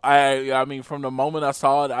cool. I mean, from the moment I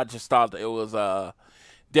saw it, I just thought it was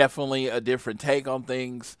definitely a different take on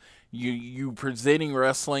things. You presenting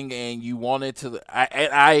wrestling and you wanted to.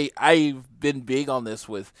 I've been big on this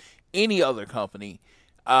with any other company.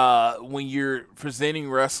 When you're presenting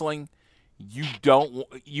wrestling, you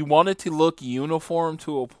want it to look uniform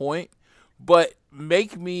to a point, but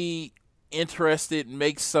make me interested,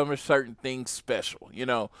 make some certain things special.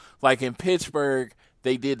 Like in Pittsburgh,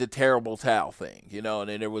 they did the terrible towel thing, and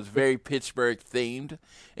it was very Pittsburgh themed.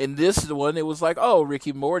 And this one, it was like, oh,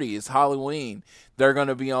 Ricky Morty, it's Halloween. They're going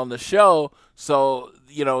to be on the show. So,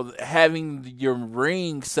 having your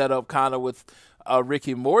ring set up kind of with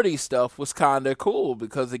Ricky Morty stuff was kind of cool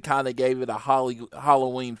because it kind of gave it a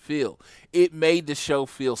Halloween feel. It made the show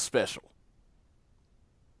feel special.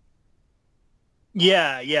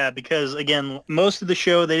 Yeah, because, again, most of the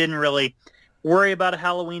show, they didn't really worry about a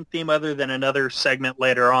Halloween theme other than another segment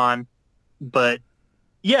later on. But,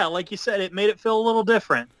 yeah, like you said, it made it feel a little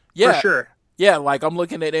different. Yeah, for sure. Yeah, like I'm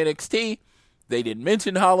looking at NXT. They didn't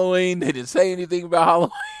mention Halloween. They didn't say anything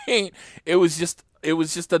about Halloween. It was an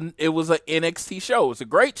NXT show. It was a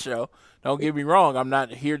great show. Don't get me wrong. I'm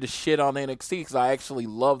not here to shit on NXT because I actually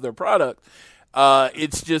love their product.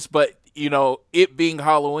 It's just, but it being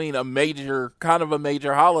Halloween, a major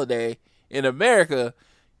holiday in America,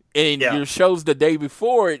 and your show's the day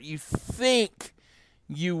before it, you think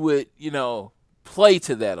you would, play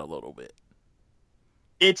to that a little bit.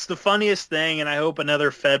 It's the funniest thing, and I hope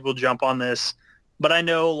another Fed will jump on this. But I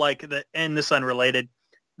know, and this unrelated,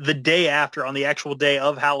 the day after, on the actual day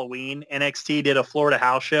of Halloween, NXT did a Florida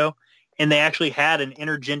house show, and they actually had an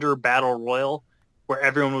intergender battle royal where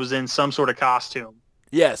everyone was in some sort of costume.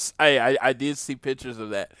 Yes, I did see pictures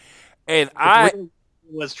of that. And it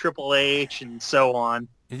was Triple H and so on.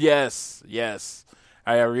 Yes.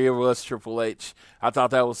 I agree it was Triple H. I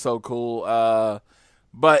thought that was so cool.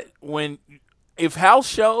 But if house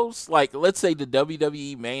shows, like let's say the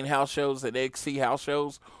WWE main house shows and NXT house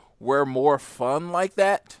shows were more fun like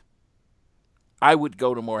that, I would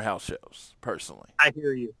go to more house shows, personally. I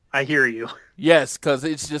hear you. Yes, because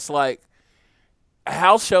it's just like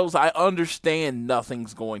house shows, I understand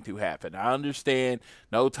nothing's going to happen. I understand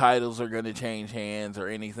no titles are going to change hands or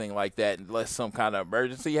anything like that unless some kind of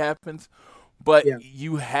emergency happens. But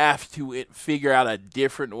you have to figure out a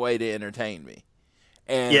different way to entertain me.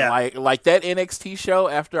 And like that NXT show,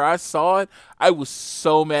 after I saw it, I was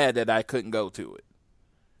so mad that I couldn't go to it.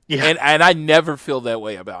 Yeah. And I never feel that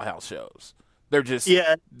way about house shows. They're just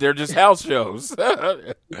house shows.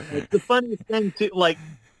 The funniest thing too, like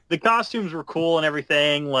the costumes were cool and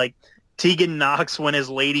everything. Like Tegan Knox went as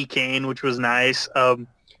Lady Kane, which was nice. Shayna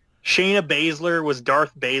Baszler was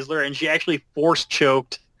Darth Baszler, and she actually force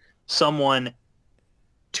choked someone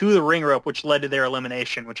to the ring rope, which led to their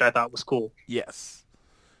elimination, which I thought was cool. Yes.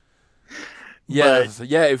 Yes,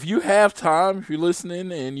 if you have time, if you're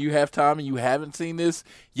listening and you have time and you haven't seen this,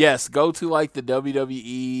 yes, go to like the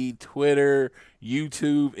WWE Twitter,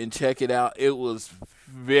 YouTube and check it out. It was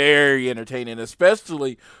very entertaining,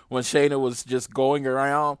 especially when Shayna was just going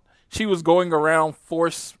around. She was going around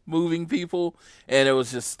force moving people, and I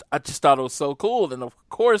just thought it was so cool. And of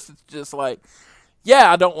course, it's just like,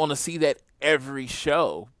 yeah, I don't want to see that every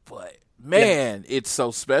show, but man, it's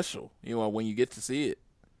so special, when you get to see it.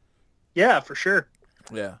 Yeah, for sure.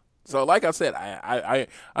 Yeah. So, like I said, I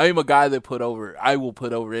am a guy that I will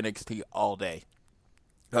put over NXT all day.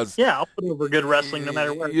 I'll put over good wrestling no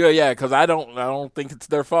matter what. Yeah, because I don't think it's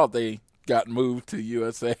their fault they got moved to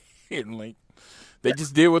USA. And they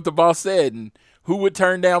just did what the boss said, and who would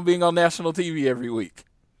turn down being on national TV every week?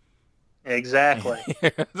 Exactly.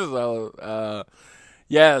 So,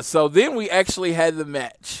 so then we actually had the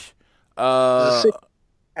match.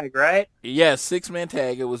 Tag, right? Yeah, 6-man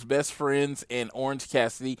tag. It was Best Friends and Orange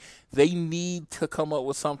Cassidy. They need to come up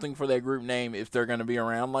with something for their group name if they're going to be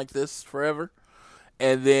around like this forever.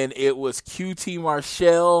 And then it was QT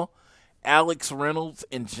Marshall, Alex Reynolds,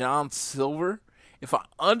 and John Silver. If I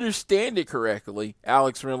understand it correctly,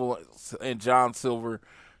 Alex Reynolds and John Silver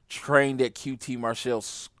trained at QT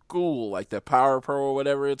Marshall's school, like the Power Pro or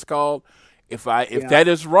whatever it's called. If that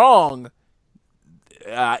is wrong,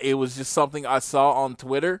 it was just something I saw on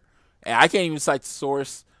Twitter, and I can't even cite the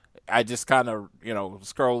source. I just kind of,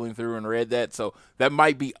 scrolling through and read that, so that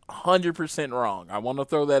might be 100% wrong. I want to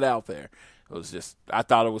throw that out there. It was just, I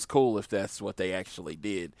thought it was cool if that's what they actually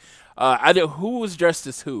did. Who was dressed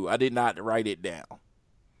as who? I did not write it down.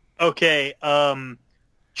 Okay,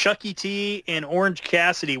 Chucky T and Orange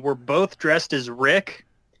Cassidy were both dressed as Rick,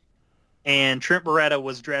 and Trent Beretta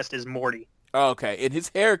was dressed as Morty. Okay, and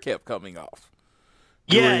his hair kept coming off.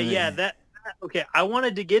 Yeah, okay, I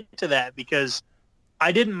wanted to get to that because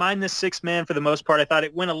I didn't mind this 6-man for the most part. I thought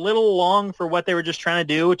it went a little long for what they were just trying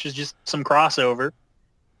to do, which is just some crossover.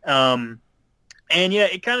 And yeah,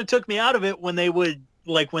 it kind of took me out of it when they would,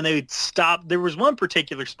 when they would stop. There was one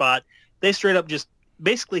particular spot, they straight up just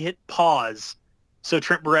basically hit pause so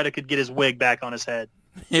Trent Beretta could get his wig back on his head.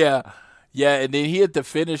 Yeah, and then he hit the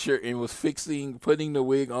finisher and was putting the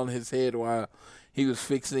wig on his head while he was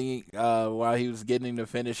while he was getting the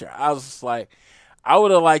finisher. I was just like, I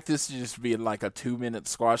would have liked this to just be like a 2-minute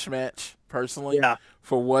squash match, personally,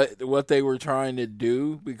 for what they were trying to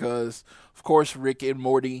do, because, of course, Rick and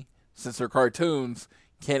Morty, since they're cartoons,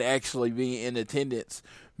 can actually be in attendance.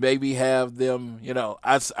 Maybe have them,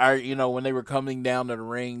 when they were coming down to the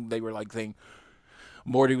ring, they were saying,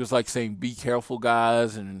 Morty was saying, "Be careful,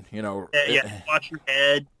 guys," and watch your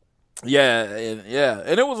head. Yeah,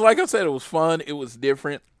 and it was, like I said, it was fun. It was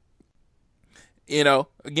different.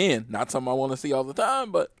 Again, not something I want to see all the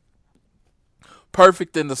time, but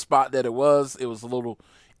perfect in the spot that it was. It was a little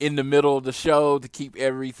in the middle of the show to keep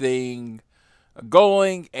everything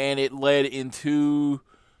going, and it led into,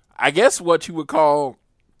 I guess, what you would call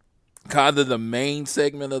kind of the main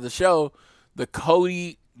segment of the show, the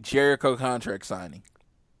Cody Jericho contract signing.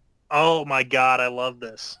 Oh my God, I love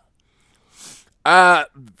this.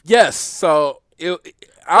 Yes. So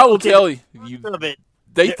I will tell you,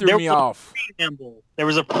 they threw me off. There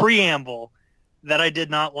was a preamble that I did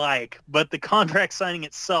not like, but the contract signing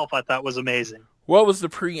itself I thought was amazing. What was the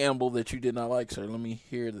preamble that you did not like, sir? Let me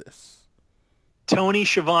hear this. Tony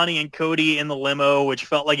Schiavone and Cody in the limo, which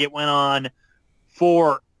felt like it went on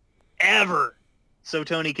forever, so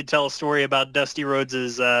Tony could tell a story about Dusty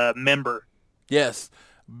Rhodes' member. Yes.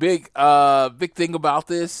 Big thing about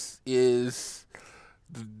this is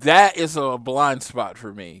that is a blind spot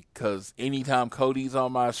for me, because anytime Cody's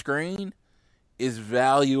on my screen is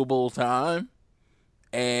valuable time,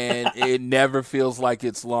 and it never feels like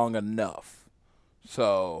it's long enough.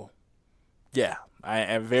 So, yeah,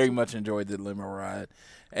 I very much enjoyed the limo ride,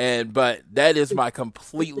 but that is my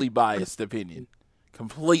completely biased opinion.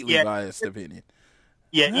 Biased opinion.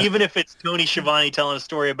 Yeah, even if it's Tony Schiavone telling a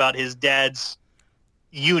story about his dad's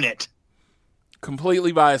unit.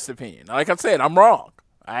 Completely biased opinion. Like I said, I'm wrong.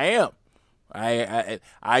 I am.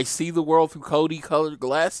 I see the world through Cody-colored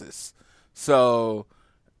glasses. So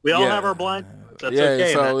we all have our blind. That's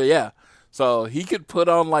okay. So man. So he could put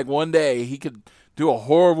on one day he could do a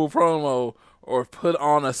horrible promo or put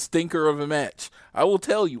on a stinker of a match. I will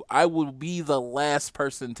tell you, I will be the last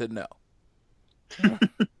person to know. You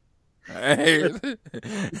didn't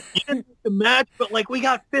make the match, but we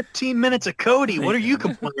got 15 minutes of Cody. What are you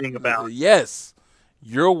complaining about? Yes,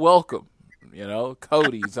 you're welcome.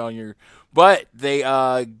 Cody's on your. But they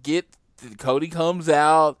Cody comes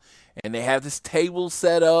out and they have this table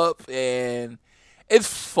set up, and it's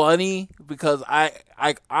funny because I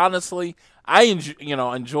honestly I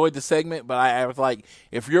enjoyed the segment, but I was like,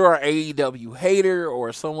 if you're an AEW hater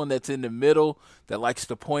or someone that's in the middle that likes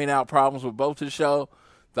to point out problems with both the show,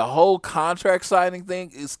 the whole contract signing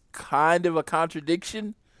thing is kind of a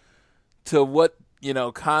contradiction to what,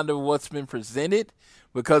 kind of what's been presented,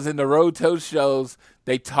 because in the Road Toast shows,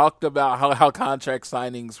 they talked about how contract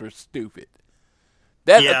signings were stupid.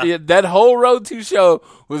 That whole Road to show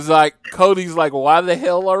was like, Cody's like, why the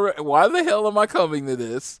hell am I coming to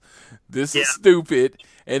this? This is stupid.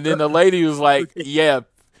 And then the lady was like, yeah.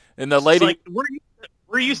 And the lady, like,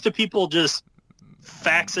 we're used to people just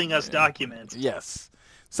faxing us documents. Yes.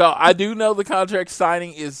 So I do know the contract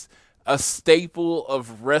signing is a staple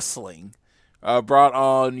of wrestling. Brought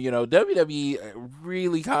on, WWE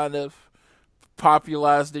really kind of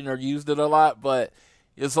popularized it or used it a lot, but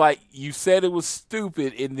it's like you said it was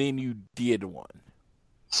stupid and then you did one.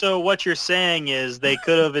 So what you're saying is they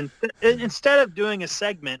could have, instead of doing a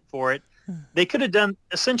segment for it, they could have done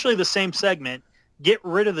essentially the same segment, get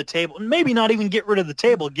rid of the table, and maybe not even get rid of the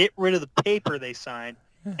table, get rid of the paper they signed,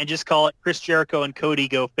 and just call it Chris Jericho and Cody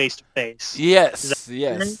go face-to-face. Yes,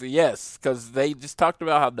 because they just talked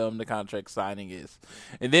about how dumb the contract signing is.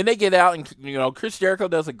 And then they get out and, Chris Jericho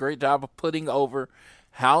does a great job of putting over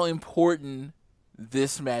how important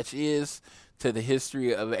this match is to the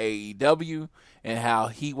history of AEW and how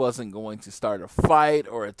he wasn't going to start a fight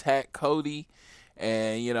or attack Cody.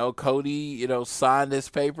 And, Cody, signed this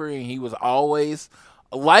paper, and he was always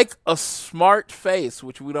like a smart face,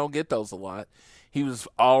 which we don't get those a lot. He was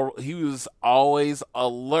always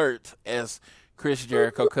alert as Chris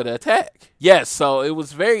Jericho could attack. Yes, so it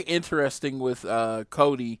was very interesting with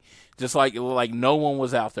Cody. Just like no one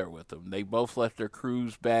was out there with them. They both left their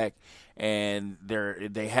crews back, and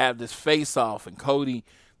they have this face off, and Cody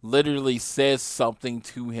literally says something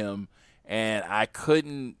to him, and I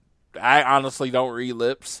honestly don't read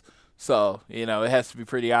lips, so it has to be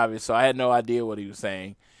pretty obvious. So I had no idea what he was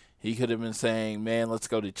saying. He could have been saying, "Man, let's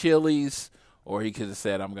go to Chili's." Or he could have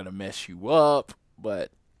said, "I'm going to mess you up,"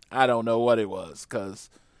 but I don't know what it was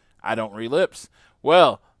because I don't read lips.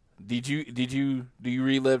 Well, do you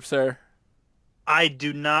read lips, sir? I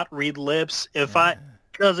do not read lips.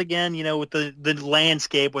 Because again, with the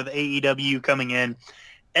landscape with AEW coming in,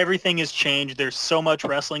 everything has changed. There's so much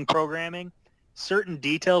wrestling programming. Certain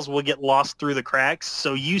details will get lost through the cracks.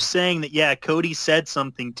 So you saying that, Cody said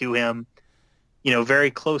something to him,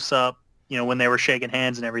 very close up, when they were shaking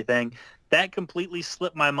hands and everything, that completely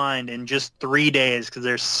slipped my mind in just 3 days because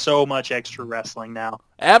there's so much extra wrestling now.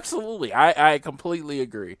 Absolutely. I completely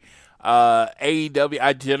agree.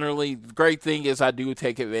 AEW, the great thing is I do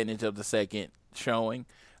take advantage of the second showing.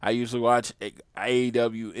 I usually watch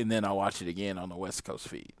AEW and then I watch it again on the West Coast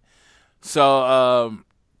feed. So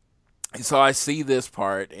I see this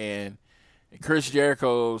part, and Chris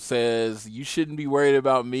Jericho says, "You shouldn't be worried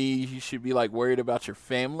about me. You should be worried about your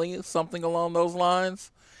family," something along those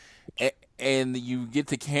lines. And you get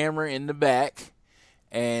the camera in the back,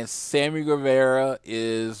 and Sammy Guevara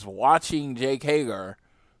is watching Jake Hager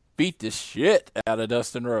beat the shit out of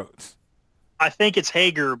Dustin Rhodes. I think it's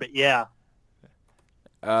Hager, but yeah.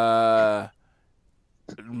 I'm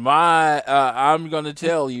gonna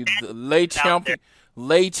tell you, the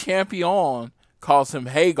Le Champion calls him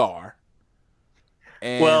Hagar,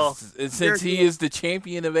 and since he is the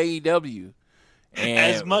champion of AEW, and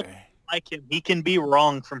as much like him, he can be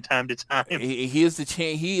wrong from time to time. He is the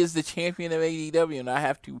champion of AEW, and I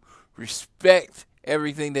have to respect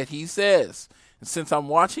everything that he says. And since I'm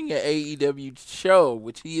watching an AEW show,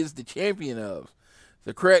 which he is the champion of,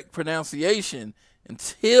 the correct pronunciation,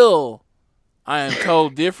 until I am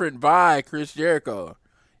told different by Chris Jericho,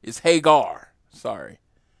 is Hagar. Sorry,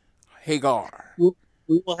 Hagar.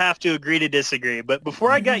 We will have to agree to disagree. But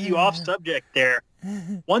before I got you off subject there,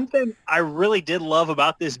 one thing I really did love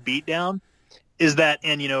about this beatdown is that,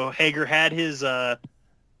 and Hager had his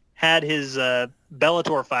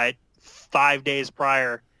Bellator fight 5 days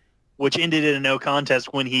prior, which ended in a no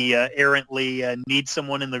contest when he errantly kneed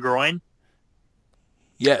someone in the groin.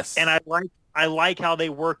 Yes, and I like how they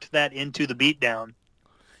worked that into the beatdown,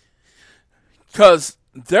 because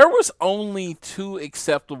there was only 2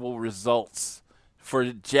 acceptable results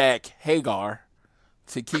for Jack Hagar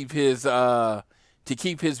to keep his badass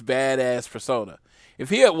persona. If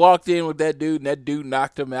he had walked in with that dude and that dude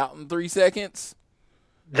knocked him out in 3 seconds,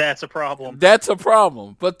 that's a problem.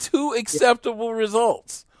 But 2 acceptable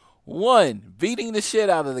results. 1, beating the shit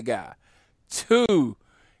out of the guy. 2,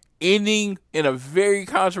 ending in a very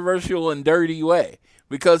controversial and dirty way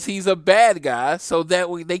because he's a bad guy, so that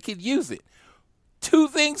way they could use it. 2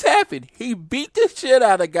 things happened. He beat the shit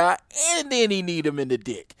out of the guy, and then he kneed him in the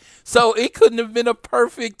dick. So it couldn't have been a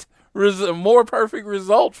perfect more perfect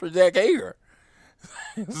result for Jack Hager.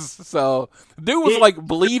 So, dude was like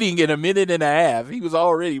bleeding in a minute and a half. He was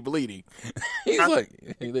already bleeding. He's like,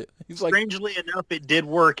 strangely enough, it did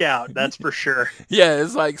work out. That's for sure. Yeah,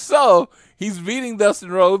 it's like, so he's beating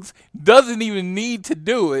Dustin Rhodes, doesn't even need to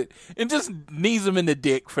do it, and just knees him in the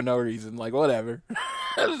dick for no reason. Like, whatever.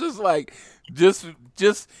 It's just like, just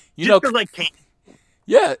like pain.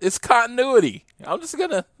 Yeah, it's continuity. I'm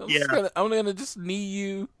gonna just knee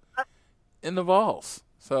you in the balls.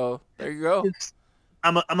 So there you go.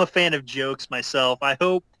 I'm a fan of jokes myself. I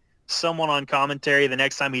hope someone on commentary the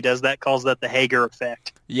next time he does that calls that the Hager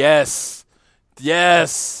effect. Yes.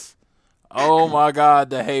 Oh my God,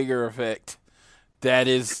 the Hager effect.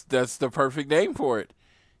 That's the perfect name for it.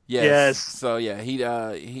 Yes. So yeah,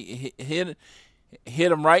 he hit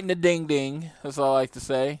him right in the ding ding. That's all I like to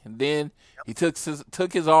say. And then he took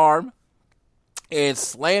his arm and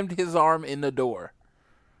slammed his arm in the door.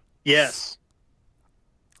 Yes.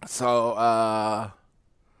 So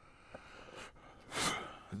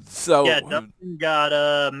Dustin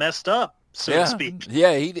got messed up, so to speak.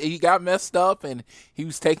 Yeah, he got messed up, and he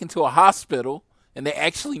was taken to a hospital, and they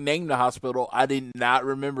actually named the hospital. I did not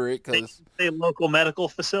remember it because a local medical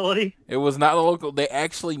facility. It was not a local. They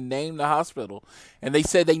actually named the hospital, and they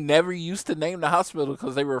said they never used to name the hospital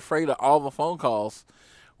because they were afraid of all the phone calls.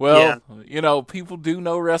 Well, people do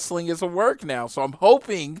know wrestling is a work now, so I'm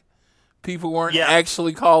hoping people weren't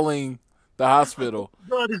actually calling the hospital.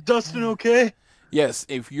 God, is Dustin okay? Yes,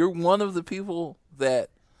 if you're one of the people that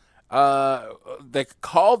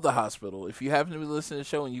called the hospital, if you happen to be listening to the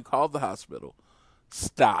show and you called the hospital,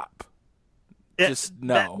 stop. Just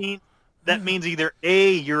no. That means either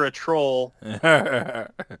A, you're a troll,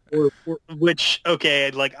 which,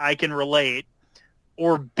 okay, like I can relate,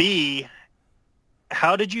 or B,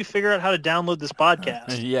 how did you figure out how to download this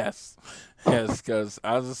podcast? Yes, because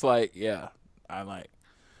I was just like, I'm like,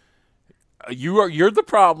 you're the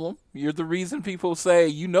problem. You're the reason people say,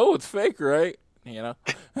 it's fake, right?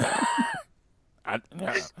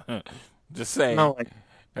 Just saying. No,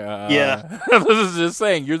 just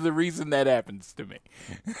saying, you're the reason that happens to me.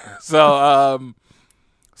 So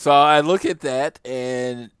I look at that,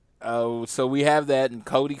 and so we have that, and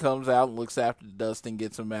Cody comes out and looks after Dustin,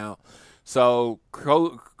 gets him out. So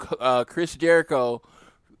Chris Jericho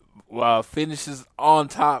finishes on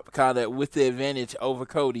top, kind of with the advantage over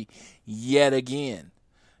Cody yet again.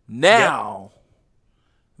 Now,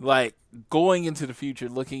 like going into the future,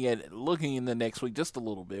 looking in the next week just a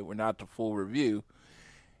little bit. We're not the full review.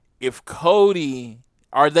 If Cody,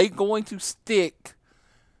 are they going to stick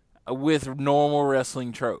with normal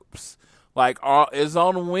wrestling tropes? Like, is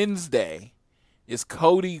on Wednesday, is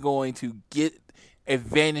Cody going to get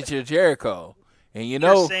advantage of Jericho? And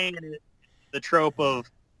you're saying the trope of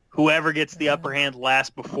whoever gets the upper hand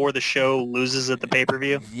last before the show loses at the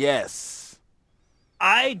pay-per-view? Yes.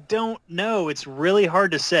 I don't know. It's really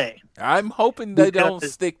hard to say. I'm hoping they don't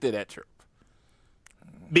stick to that trope.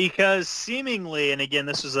 Because seemingly, and again,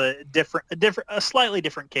 this is a slightly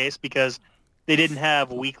different case because they didn't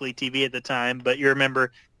have weekly TV at the time, but you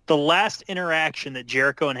remember the last interaction that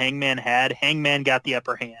Jericho and Hangman had, Hangman got the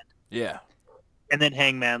upper hand. Yeah. And then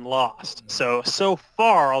Hangman lost. So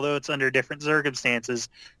far, although it's under different circumstances,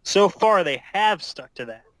 so far they have stuck to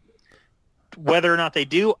that. Whether or not they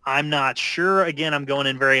do, I'm not sure. Again, I'm going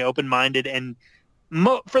in very open-minded and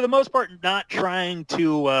for the most part not trying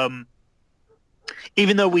to,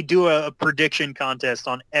 even though we do a prediction contest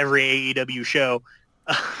on every AEW show,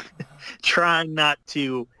 trying not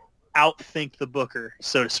to outthink the booker,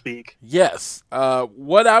 so to speak. Yes.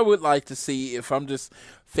 What I would like to see, if I'm just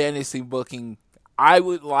fantasy booking, I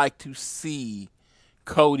would like to see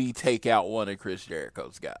Cody take out one of Chris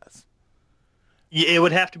Jericho's guys. Yeah, it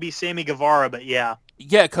would have to be Sammy Guevara, but yeah.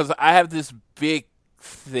 Yeah, because I have this big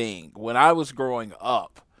thing. When I was growing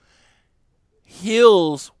up,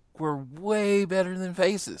 heels were way better than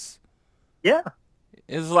faces. Yeah.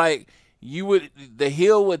 It's like the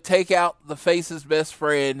heel would take out the face's best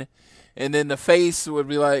friend, and then the face would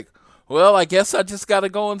be like, well, I guess I just got to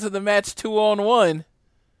go into the match 2-on-1.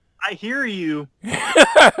 I hear you.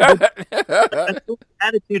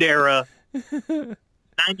 Attitude Era.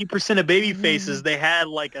 90% of baby faces, they had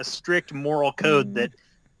like a strict moral code that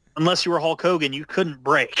unless you were Hulk Hogan, you couldn't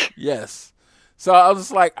break. Yes. So I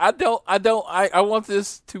was like, I want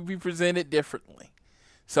this to be presented differently.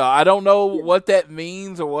 So I don't know what that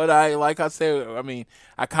means or what like I said, I mean,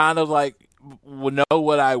 I kind of like would know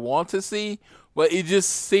what I want to see, but it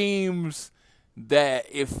just seems that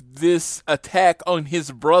if this attack on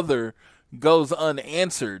his brother goes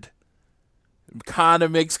unanswered, kind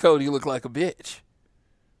of makes Cody look like a bitch.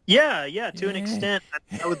 Yeah, to an extent.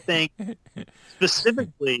 I would think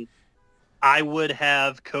specifically I would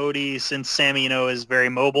have Cody, since Sammy, is very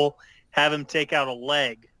mobile, have him take out a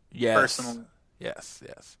leg personally. Yes.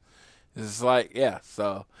 It's like,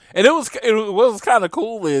 so, and it was kind of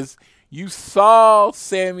cool is you saw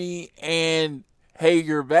Sammy and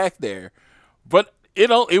Hager back there, but it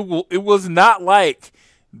was not like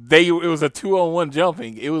it was a 2-on-1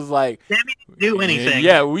 jumping. It was like Sammy didn't do anything.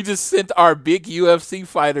 Yeah, we just sent our big UFC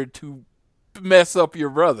fighter to mess up your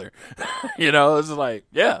brother. It's like,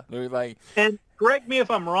 And correct me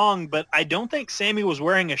if I'm wrong, but I don't think Sammy was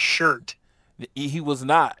wearing a shirt. He was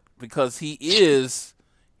not, because he is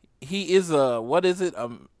a, what is it?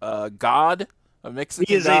 A god, a Mexican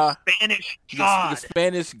He is god. a Spanish god. He's a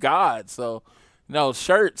Spanish god. So, no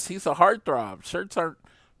shirts. He's a heartthrob.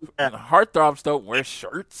 Heartthrobs don't wear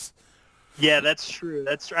shirts. Yeah, that's true.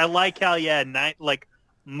 I like how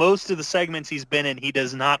most of the segments he's been in, he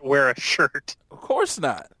does not wear a shirt. Of course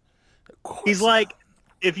not. He's like,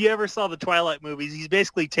 if you ever saw the Twilight movies, he's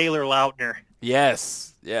basically Taylor Lautner.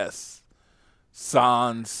 Yes.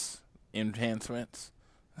 Sans enhancements.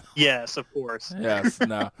 Yes, of course. Yes,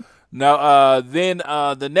 no. Then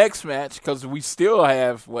the next match, because we still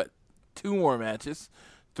have, 2 more matches,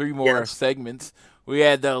 3 more segments. We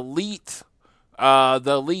had the Elite,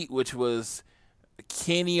 which was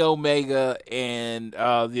Kenny Omega and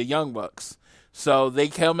the Young Bucks. So they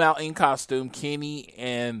come out in costume. Kenny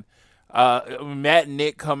and Matt and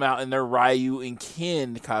Nick come out in their Ryu and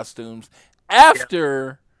Ken costumes.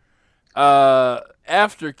 After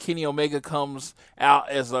Kenny Omega comes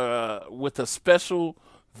out with a special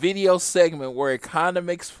video segment where it kind of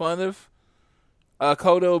makes fun of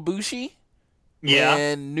Kota Ibushi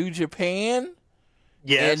and New Japan.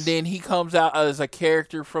 Yes. And then he comes out as a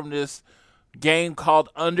character from this game called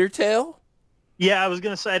Undertale. Yeah, I was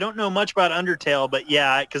going to say, I don't know much about Undertale, but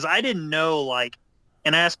yeah, because I didn't know,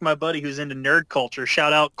 and I asked my buddy who's into nerd culture,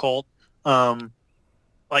 shout out Colt,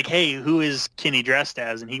 hey, who is Kenny dressed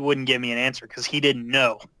as? And he wouldn't give me an answer because he didn't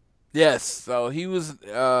know. Yes, so he was,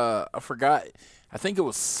 I forgot, I think it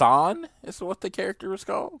was San is what the character was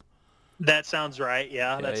called. That sounds right,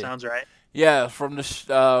 sounds right. Yeah, from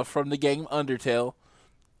the game Undertale.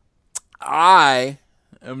 I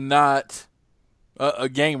am not a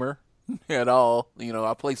gamer at all.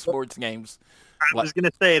 I play sports games. I was going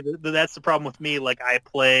to say, that's the problem with me. I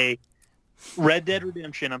play Red Dead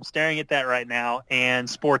Redemption. I'm staring at that right now, and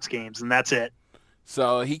sports games, and that's it.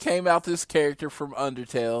 So he came out this character from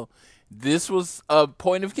Undertale. This was a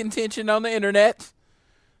point of contention on the internet.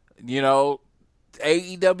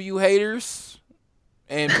 AEW haters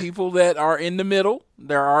and people that are in the middle,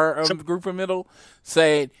 there are a group of middle,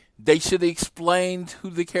 saying they should have explained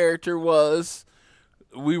who the character was.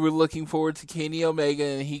 We were looking forward to Kenny Omega,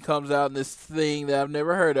 and he comes out in this thing that I've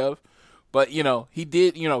never heard of. But, he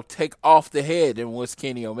did, take off the head and was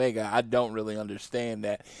Kenny Omega. I don't really understand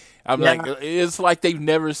that. It's like they've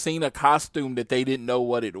never seen a costume that they didn't know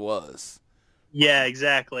what it was. Yeah,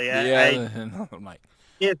 exactly. I'm like...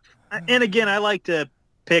 And again, I like to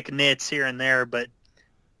pick nits here and there, but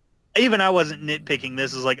even I wasn't nitpicking.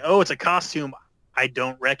 This is it's a costume I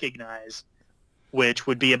don't recognize, which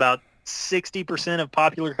would be about 60% of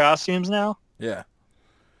popular costumes now. Yeah.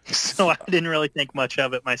 So I didn't really think much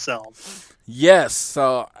of it myself. Yes.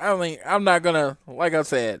 So, I'm not going to, like I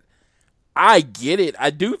said, I get it. I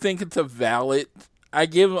do think it's a valid, I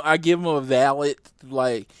give them a valid,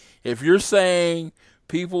 if you're saying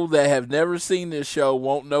people that have never seen this show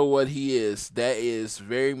won't know what he is, that is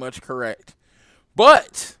very much correct.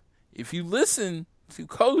 But if you listen to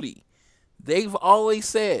Cody, they've always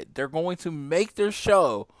said they're going to make their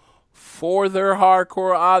show for their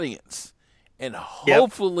hardcore audience. And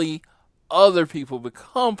hopefully other people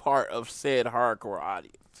become part of said hardcore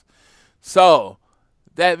audience. So,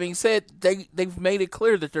 that being said, they've made it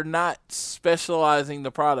clear that they're not specializing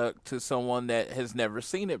the product to someone that has never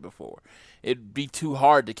seen it before. It'd be too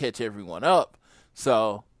hard to catch everyone up.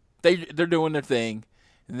 So, they're doing their thing.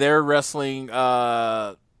 They're wrestling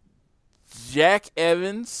Jack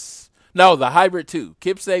Evans. No, the Hybrid 2.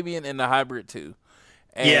 Kip Sabian and the Hybrid 2.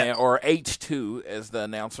 Or H2, as the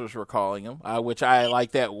announcers were calling him, which I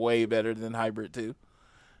like that way better than Hybrid 2.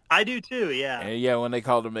 I do too, yeah. And when they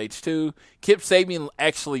called him H2. Kip Sabian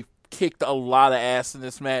actually kicked a lot of ass in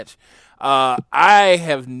this match. I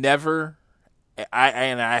have never,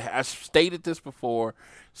 I stated this before,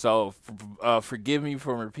 so forgive me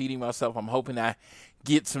for repeating myself. I'm hoping I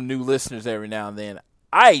get some new listeners every now and then.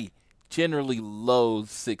 I generally loathe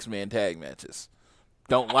 6-man tag matches.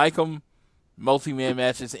 Don't like them. Multi-man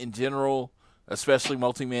matches in general, especially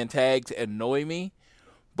multi-man tags, annoy me.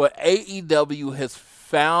 But AEW has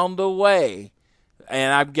found a way,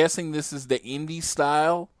 and I'm guessing this is the indie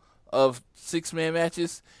style of 6-man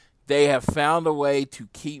matches. They have found a way to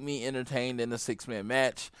keep me entertained in a 6-man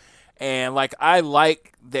match. And like I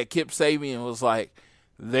like that Kip Sabian was like,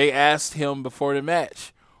 they asked him before the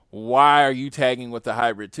match, why are you tagging with the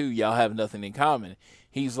Hybrid 2? Y'all have nothing in common.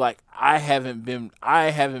 He's like, I haven't been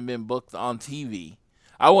booked on TV.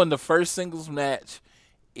 I won the first singles match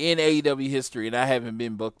in AEW history, and I haven't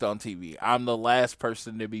been booked on TV. I'm the last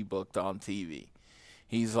person to be booked on TV.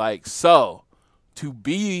 He's like, so to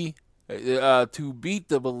beat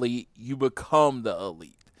the elite, you become the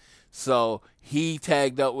elite. So he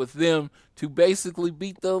tagged up with them to basically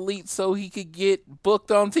beat the elite so he could get booked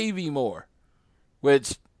on TV more.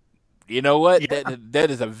 Which, you know what? Yeah. That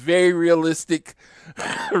is a very realistic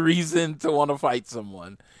reason to want to fight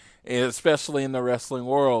someone, especially in the wrestling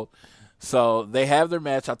world. So they have their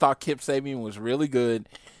match. I thought Kip Sabian was really good.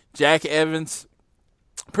 Jack Evans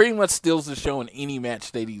pretty much steals the show in any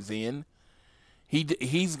match that he's in.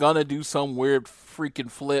 He's gonna do some weird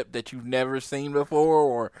freaking flip that you've never seen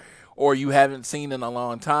before, or you haven't seen in a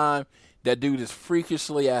long time. That dude is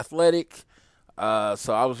freakishly athletic.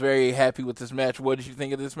 So I was very happy with this match. What did you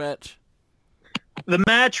think of this match? The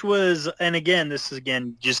match was, and again, this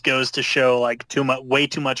just goes to show like way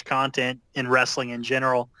too much content in wrestling in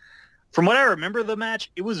general. From what I remember of the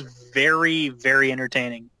match, it was very, very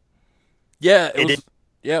entertaining. Yeah, it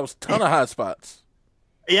was a ton of hot spots.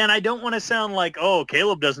 Yeah, and I don't want to sound like, oh,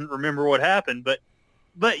 Caleb doesn't remember what happened,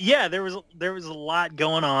 but yeah, there was a lot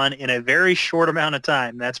going on in a very short amount of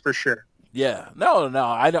time. That's for sure. Yeah, no,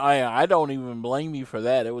 I don't even blame you for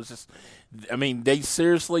that. It was just, I mean, they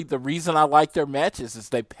seriously, the reason I like their matches is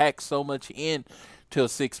they pack so much in to a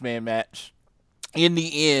 6-man match. In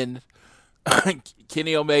the end,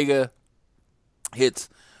 Kenny Omega hits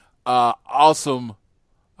awesome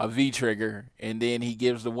a V-trigger, and then he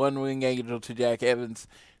gives the one wing angel to Jack Evans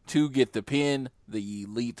to get the pin, the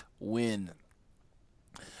elite win.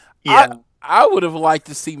 Yeah. I would have liked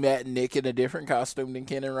to see Matt and Nick in a different costume than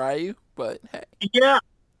Ken and Ryu, but hey. Yeah.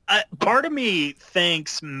 Part of me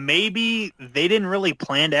thinks maybe they didn't really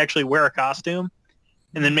plan to actually wear a costume,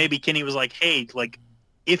 and then maybe Kenny was like, hey, like,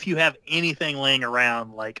 if you have anything laying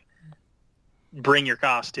around, like, bring your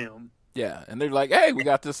costume. Yeah, and they're like, hey, we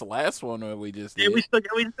got this last one that we just did. Yeah, we still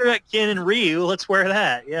got Ken and Ryu. Let's wear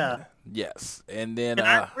that, yeah. Yes, and then...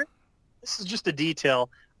 this is just a detail.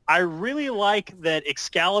 I really like that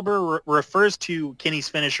Excalibur refers to Kenny's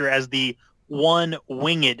finisher as the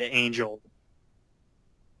one-winged angel.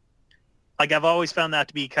 Like, I've always found that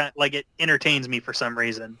to be kind of, like, it entertains me for some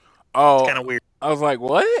reason. Oh, it's kind of weird. I was like,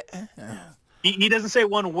 what? He doesn't say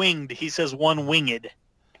one-winged. He says one-winged.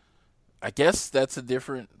 I guess that's a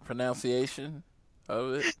different pronunciation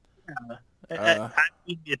of it.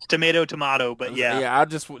 It's tomato, but yeah. Yeah,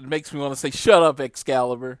 it makes me want to say, shut up,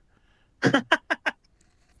 Excalibur.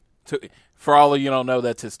 For all of you don't know,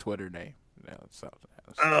 that's his Twitter name.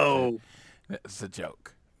 It's a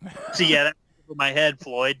joke. So yeah, that's over my head,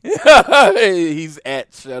 Floyd. He's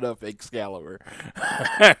at shut up, Excalibur.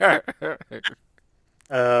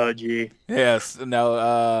 Oh, gee. Yes,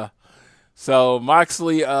 no, so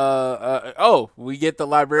Moxley, we get the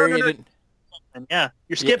librarian. No. Yeah,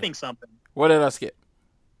 you're skipping something. What did I skip?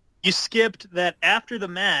 You skipped that after the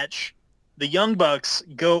match, the Young Bucks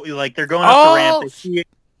go, like, they're going up the ramp.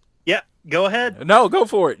 Yeah, go ahead. No, go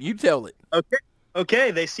for it. You tell it. Okay,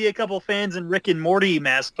 they see a couple fans in Rick and Morty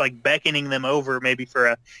masks, like, beckoning them over maybe for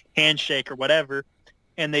a handshake or whatever.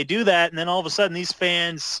 And they do that, and then all of a sudden these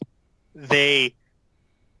fans, they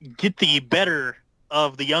get the better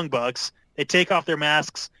of the Young Bucks. They take off their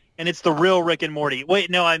masks, and it's the real Rick and Morty. Wait,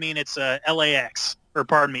 no, I mean it's LAX, or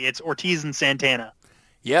pardon me, it's Ortiz and Santana.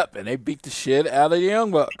 Yep, and they beat the shit out of the Young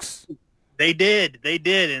Bucks. They did,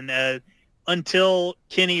 and until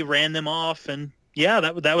Kenny ran them off, and yeah,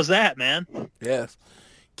 that was that, man. Yes,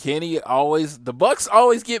 the Bucks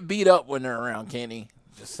always get beat up when they're around Kenny.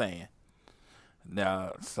 Just saying.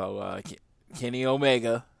 No, so Kenny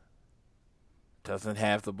Omega doesn't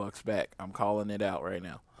have the Bucks back. I'm calling it out right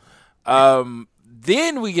now.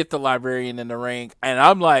 Then we get the librarian in the ring, and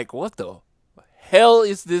I'm like, what the hell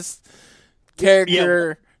is this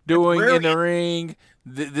character doing in the ring?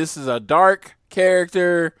 This is a dark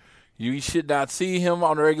character. You should not see him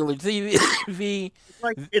on regular TV.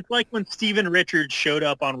 It's like when Steven Richards showed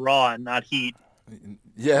up on Raw and not Heat.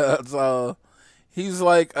 Yeah, so he's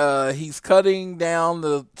like he's cutting down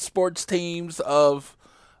the sports teams of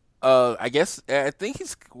I think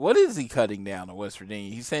what is he cutting down in West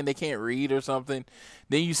Virginia? He's saying they can't read or something.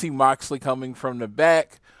 Then you see Moxley coming from the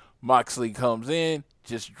back. Moxley comes in,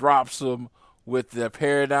 just drops him with the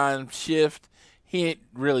paradigm shift, he didn't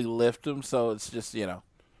really lift him, so it's just,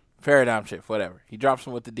 paradigm shift, whatever. He drops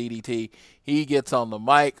him with the DDT. He gets on the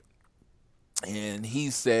mic, and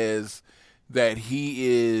he says that he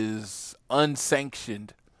is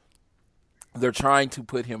unsanctioned. They're trying to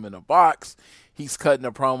put him in a box. He's cutting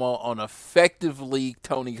a promo on effectively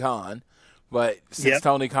Tony Khan, but since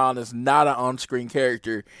Tony Khan is not an on-screen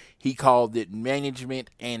character, he called it management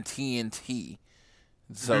and TNT.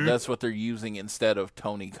 So that's what they're using instead of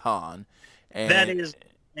Tony Khan. And that is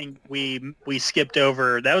thing we skipped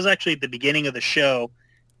over. That was actually at the beginning of the show.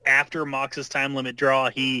 After Mox's time limit draw,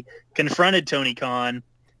 he confronted Tony Khan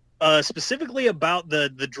specifically about the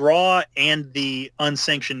draw and the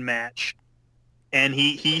unsanctioned match. And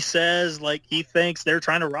he says, like, he thinks they're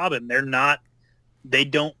trying to rob him. They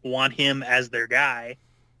don't want him as their guy.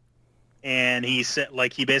 And he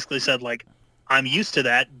basically said, like, I'm used to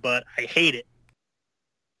that, but I hate it.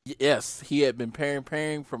 Yes, he had been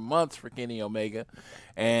preparing for months for Kenny Omega.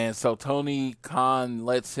 And so Tony Khan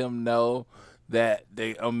lets him know that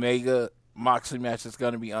the Omega Moxley match is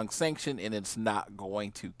going to be unsanctioned and it's not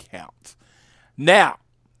going to count. Now,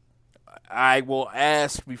 I will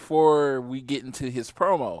ask before we get into his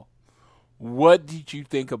promo, what did you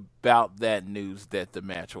think about that news that the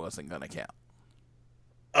match wasn't going to count?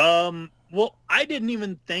 Well, I didn't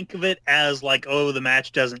even think of it as like, oh, the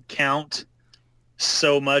match doesn't count,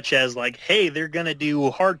 so much as like, hey, they're going to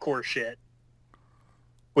do hardcore shit,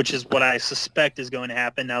 which is what I suspect is going to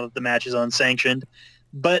happen now that the match is unsanctioned.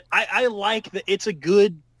 But I like that it's a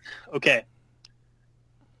good, okay.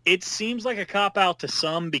 It seems like a cop-out to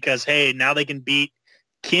some because, hey, now they can beat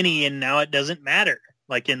Kenny and now it doesn't matter.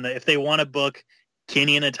 Like if they want to book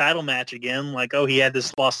Kenny in a title match again, like, oh, he had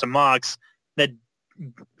this loss to Mox that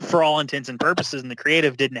for all intents and purposes in the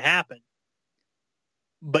creative didn't happen.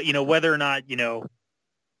 But, whether or not,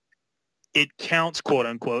 it counts, quote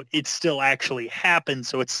unquote, it still actually happened.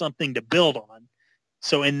 So it's something to build on.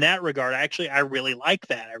 So in that regard, actually, I really like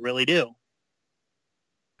that. I really do.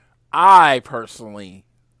 I personally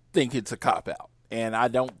think it's a cop-out. And I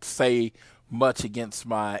don't say much against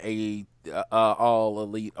my all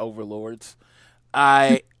elite overlords.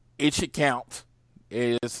 It should count.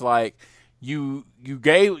 It's like you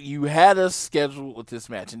had us scheduled with this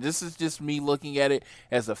match, and this is just me looking at it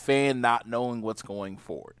as a fan, not knowing what's going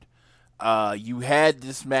forward. You had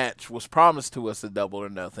this match was promised to us at Double or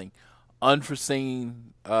Nothing,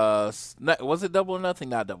 unforeseen. Was it Double or Nothing?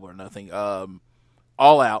 Not Double or Nothing.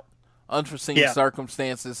 All Out, unforeseen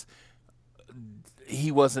circumstances. He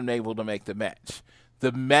wasn't able to make the match.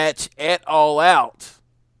 The match at All Out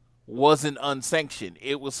wasn't unsanctioned.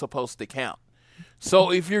 It was supposed to count.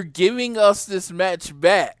 So if you're giving us this match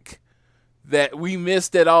back that we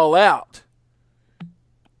missed at All Out,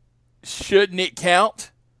 shouldn't it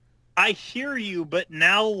count? I hear you, but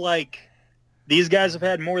now, like, these guys have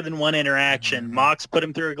had more than one interaction. Mox put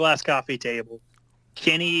him through a glass coffee table.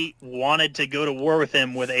 Kenny wanted to go to war with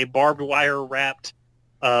him with a barbed wire wrapped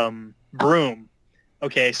broom.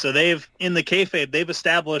 Okay, so in the kayfabe, they've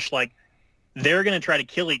established, like, they're going to try to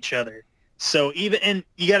kill each other. So and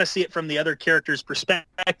you got to see it from the other character's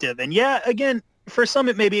perspective. And yeah, again, for some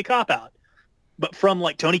it may be a cop-out. But from,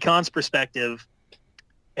 like, Tony Khan's perspective,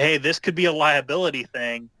 hey, this could be a liability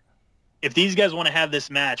thing. If these guys want to have this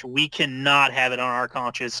match, we cannot have it on our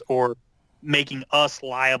conscience or making us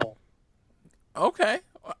liable. Okay.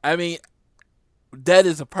 I mean, that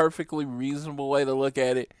is a perfectly reasonable way to look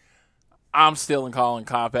at it. I'm still calling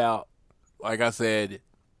cop-out. Like I said.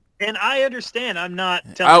 And I understand. I'm not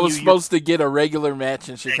telling you. I was supposed to get a regular match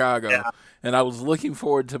in Chicago, and I was looking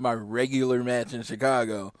forward to my regular match in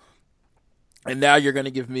Chicago. And now you're going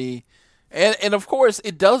to give me... And of course,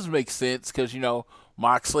 it does make sense because,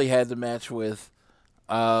 Moxley had the match with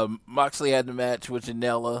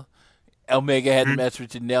Janela. Omega had the match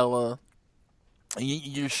with Janela.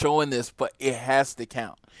 You're showing this, but it has to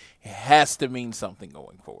count. It has to mean something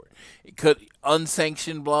going forward. It could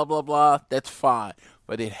unsanctioned, blah, blah, blah. That's fine,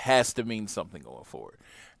 but it has to mean something going forward.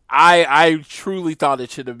 I truly thought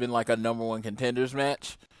it should have been like a number one contenders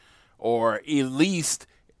match, or at least,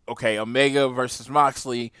 okay, Omega versus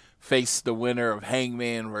Moxley face the winner of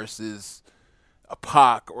Hangman versus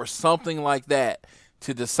Pac or something like that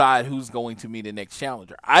to decide who's going to be the next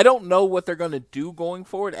challenger. I don't know what they're going to do going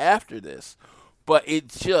forward after this, but it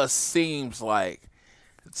just seems like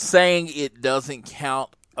saying it doesn't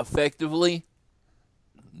count effectively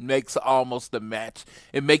makes almost a match.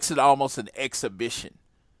 It makes it almost an exhibition,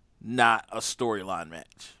 not a storyline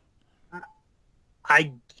match.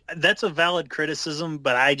 That's a valid criticism,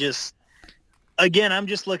 but I'm just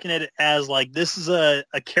looking at it as like this is a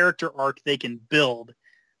character arc they can build.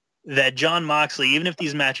 that Jon Moxley, even if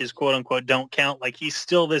these matches quote unquote don't count, like he's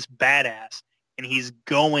still this badass and he's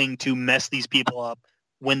going to mess these people up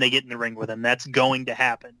when they get in the ring with him. That's going to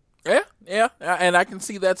happen. Yeah, and I can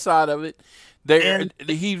see that side of it.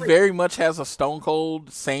 He very much has a Stone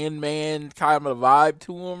Cold Sandman kind of vibe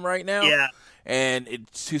to him right now. Yeah. And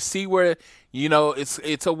to see where,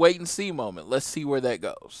 it's a wait and see moment. Let's see where that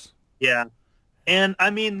goes. Yeah. And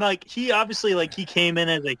I mean, like, he obviously, like, he came in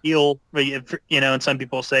as a heel, and some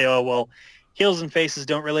people say, oh, well, heels and faces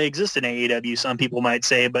don't really exist in AEW, some people might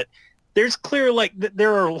say, but there's clear, like,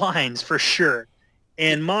 there are lines for sure.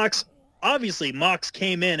 And Mox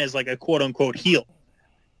came in as, like, a quote-unquote heel.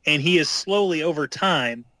 And he is slowly, over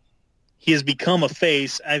time, he has become a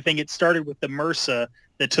face. I think it started with the MRSA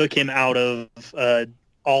that took him out of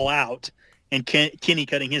All Out, and Kenny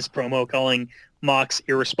cutting his promo, calling Mox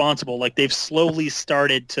irresponsible. Like, they've slowly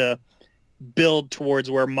started to build towards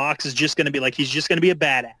where Mox is just going to be, like, he's just going to be a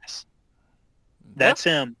badass. That's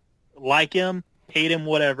him. Like him, hate him,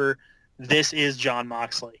 whatever. This is Jon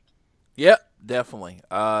Moxley. Yep, definitely.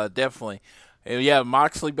 Definitely. And yeah,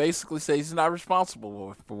 Moxley basically says he's not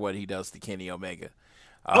responsible for what he does to Kenny Omega.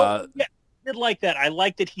 Yeah, I did like that. I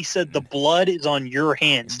like that he said the blood is on your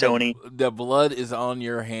hands, Tony. The blood is on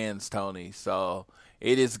your hands, Tony. So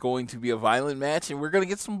it is going to be a violent match, and we're going to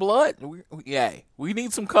get some blood. We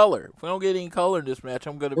need some color. If we don't get any color in this match,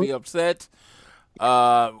 I'm going to be upset.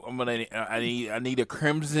 I need a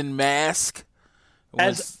crimson mask. I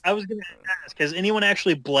was going to ask, has anyone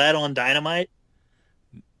actually bled on Dynamite?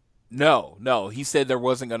 No. He said there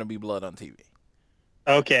wasn't going to be blood on TV.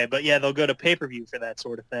 Okay, but yeah, they'll go to pay-per-view for that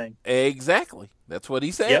sort of thing. Exactly. That's what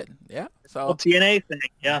he said. Yep. Yeah. So TNA thing,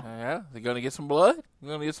 yeah. Yeah. They're going to get some blood? We're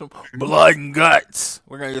going to get some blood and guts.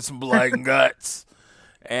 We're going to get some blood and guts.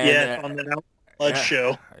 And, on the blood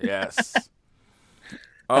show. Yes.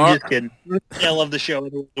 I'm just kidding. I love the show.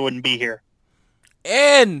 It wouldn't be here.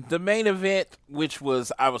 And the main event,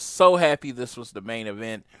 I was so happy this was the main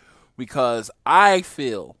event, because I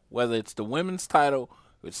feel, whether it's the women's title,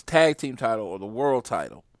 it's tag team title, or the world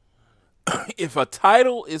title, if a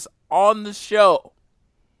title is on the show,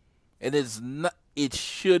 it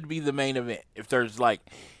should be the main event. If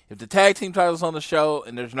the tag team title's on the show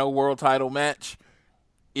and there's no world title match,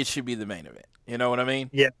 it should be the main event. You know what I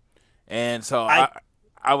mean? Yeah. And so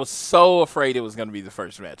I was so afraid it was going to be the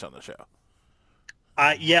first match on the show.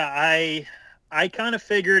 I kind of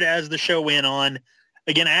figured as the show went on.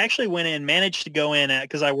 Again, I actually managed to go in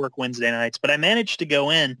because I work Wednesday nights, but I managed to go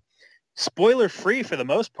in spoiler-free for the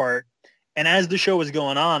most part. And as the show was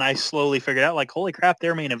going on, I slowly figured out, like, holy crap,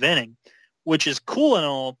 they're main eventing, which is cool and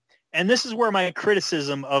all. And this is where my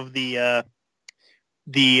criticism of the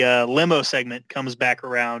limo segment comes back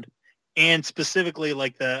around. And specifically,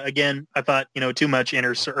 like, I thought, too much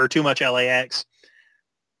too much LAX.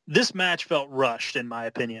 This match felt rushed, in my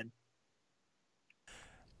opinion.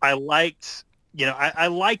 I liked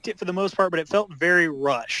it for the most part, but it felt very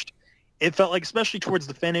rushed. It felt like, especially towards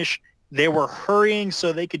the finish, they were hurrying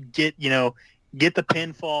so they could get the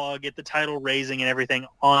pinfall, get the title raising and everything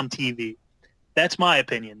on TV. That's my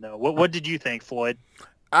opinion, though. What did you think, Floyd?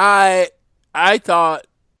 I thought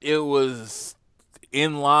it was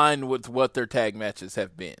in line with what their tag matches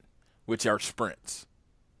have been, which are sprints.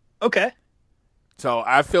 Okay. So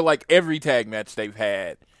I feel like every tag match they've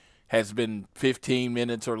had has been 15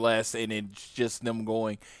 minutes or less, and it's just them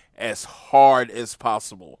going as hard as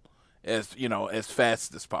possible, as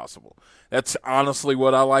fast as possible. That's honestly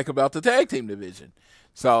what I like about the tag team division.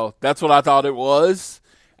 So that's what I thought it was.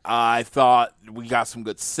 I thought we got some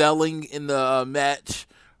good selling in the match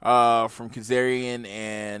from Kazarian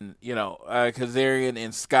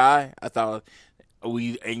and Sky. I thought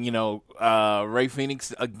Rey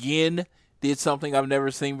Fenix again did something I've never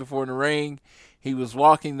seen before in the ring. He was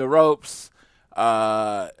walking the ropes,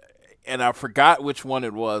 and I forgot which one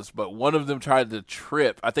it was, but one of them tried to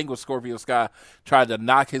trip. I think it was Scorpio Sky, tried to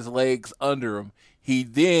knock his legs under him. He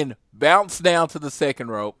then bounced down to the second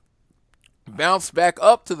rope, bounced back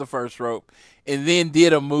up to the first rope, and then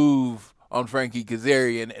did a move on Frankie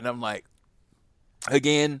Kazarian. And I'm like, I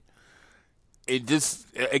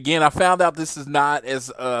found out this is not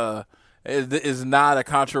is not a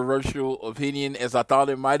controversial opinion as I thought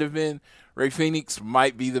it might have been. Rey Fenix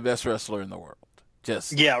might be the best wrestler in the world.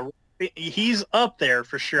 He's up there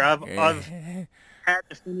for sure. I've had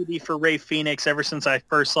affinity for Rey Fenix ever since I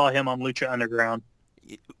first saw him on Lucha Underground.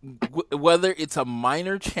 Whether it's a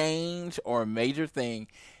minor change or a major thing,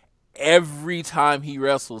 every time he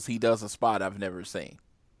wrestles, he does a spot I've never seen.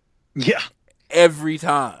 Yeah. Every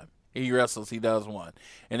time he wrestles, he does one.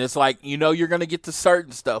 And it's like, you're going to get to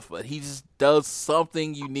certain stuff, but he just does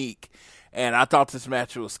something unique. and I thought this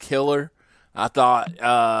match was killer. I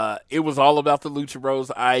thought it was all about the Lucha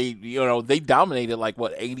Bros. They dominated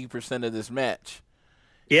 80% of this match.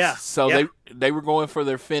 Yeah. So they were going for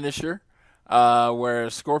their finisher, where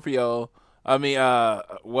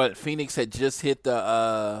Phoenix had just hit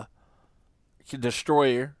the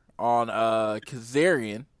Destroyer on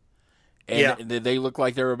Kazarian, and they looked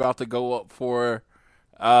like they were about to go up for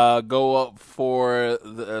the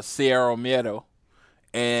Sierra Miedo,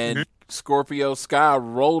 and Scorpio Sky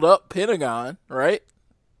rolled up Pentagon, right?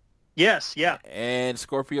 Yes, yeah. And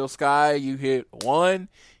Scorpio Sky, you hit 1,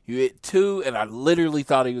 you hit 2, and I literally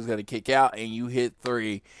thought he was going to kick out, and you hit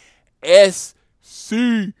 3.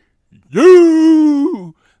 SCU,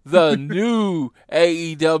 the new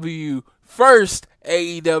AEW, first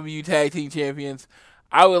AEW Tag Team Champions.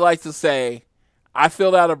 I would like to say I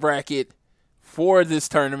filled out a bracket for this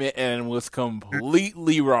tournament and was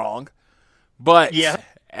completely wrong. But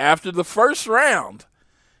after the first round,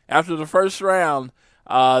 they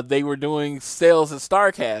were doing sales at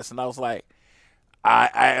StarCast, and I was like,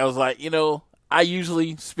 I was like, I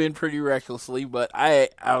usually spin pretty recklessly, but I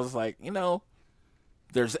was like,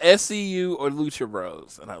 there's SCU or Lucha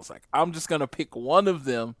Bros, and I was like, I'm just gonna pick one of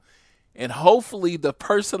them, and hopefully the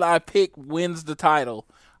person I pick wins the title.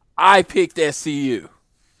 I picked SCU.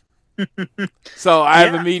 So I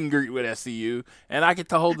have a meet and greet with SCU, and I get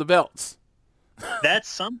to hold the belts. That's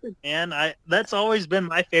something, man. That's always been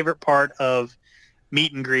my favorite part of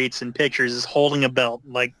meet and greets and pictures is holding a belt.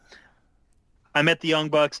 Like, I met the Young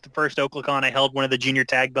Bucks the first Oklahoma. I held one of the junior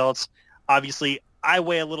tag belts. Obviously, I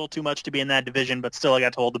weigh a little too much to be in that division, but still I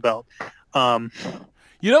got to hold the belt.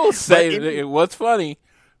 What's funny,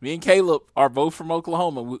 me and Caleb are both from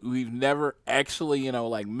Oklahoma. We've never actually,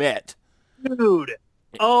 met. Dude.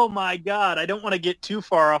 Oh, my God. I don't want to get too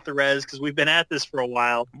far off the res because we've been at this for a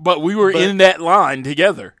while. But we were in that line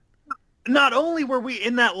together. Not only were we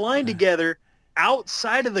in that line together,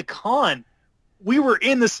 outside of the con, we were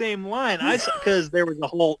in the same line. Because there was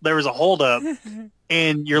a hold up,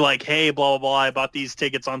 and you're like, hey, blah, blah, blah, I bought these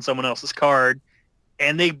tickets on someone else's card,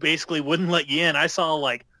 and they basically wouldn't let you in. I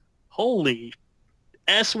saw, holy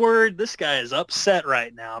S-word, this guy is upset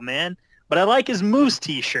right now, man. But I like his Moose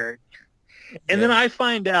t-shirt. And then I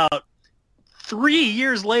find out 3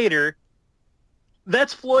 years later,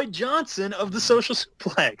 that's Floyd Johnson of the Social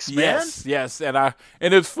Suplex, man. Yes, and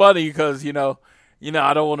it's funny because I don't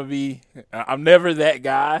want to be. I'm never that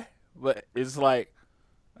guy, but it's like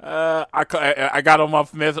I got on my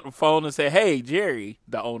phone and said, "Hey, Jerry,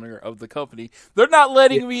 the owner of the company, they're not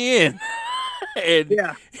letting me in," and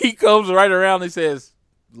he comes right around and says,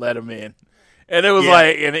 "Let him in," and it was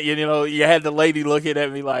you had the lady looking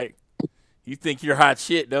at me like, you think you're hot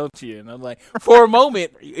shit, don't you? And I'm like, for a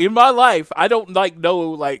moment in my life, I don't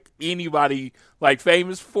know anybody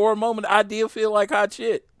famous. For a moment, I did feel like hot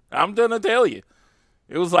shit. I'm gonna tell you,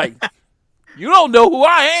 it was like, you don't know who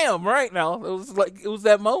I am right now. It was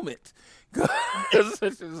that moment. It was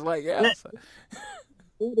like, It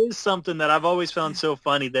is something that I've always found so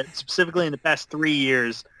funny that specifically in the past 3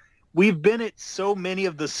 years, we've been at so many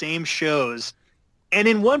of the same shows. And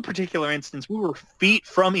in one particular instance, we were feet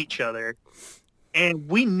from each other, and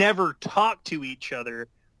we never talked to each other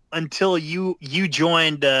until you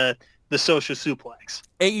joined the Social Suplex.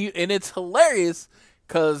 And it's hilarious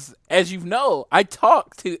because, as you know, I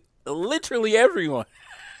talk to literally everyone.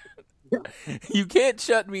 You can't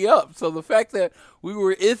shut me up. So the fact that we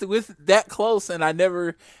were with that close and I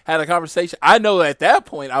never had a conversation, I know at that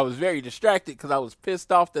point I was very distracted because I was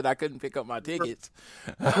pissed off that I couldn't pick up my tickets.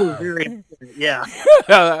 Yeah.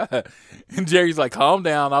 And Jerry's like, calm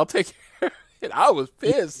down, I'll take care of it. I was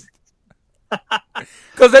pissed.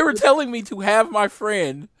 Because they were telling me to have my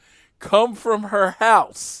friend come from her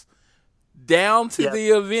house down to the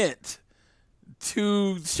event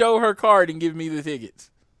to show her card and give me the tickets.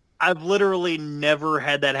 I've literally never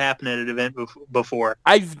had that happen at an event before.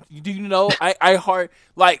 I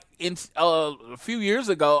a few years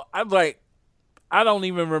ago, I'm like, I don't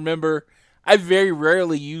even remember. I very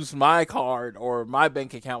rarely use my card or my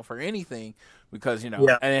bank account for anything because, I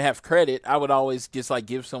didn't have credit. I would always just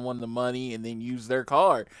give someone the money and then use their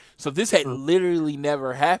card. So this had literally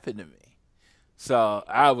never happened to me. So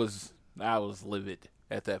I was livid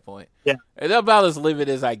at that point. Yeah. And about as livid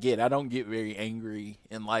as I get. I don't get very angry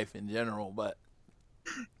in life in general, but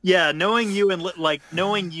yeah, knowing you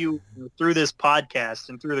through this podcast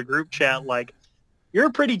and through the group chat, you're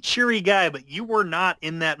a pretty cheery guy, but you were not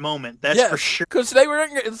in that moment. That's for sure. Because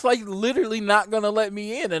it's literally not going to let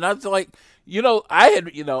me in. And I was like,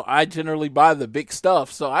 I generally buy the big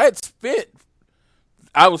stuff. So I had spent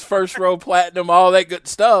I was first row platinum, all that good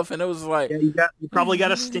stuff, and it was like, yeah, you probably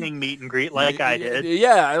got a Sting meet and greet like I did.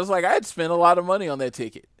 Yeah, I was like, I had spent a lot of money on that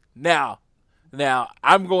ticket. Now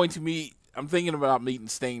I'm thinking about meeting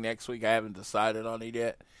Sting next week. I haven't decided on it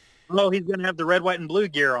yet. Oh, he's going to have the red, white, and blue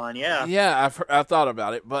gear on, yeah. Yeah, I thought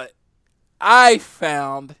about it, but I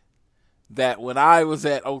found that when I was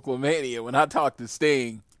at Oaklamania, when I talked to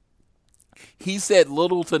Sting, he said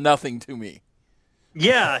little to nothing to me.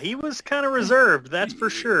 Yeah, he was kind of reserved, that's for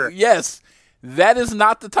sure. Yes, that is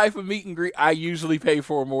not the type of meet and greet I usually pay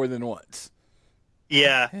for more than once.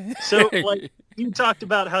 Yeah, so like you talked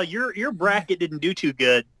about how your bracket didn't do too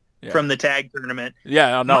good from the tag tournament.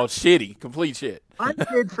 Yeah, no, shitty, complete shit. I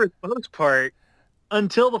did for the most part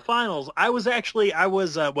until the finals. I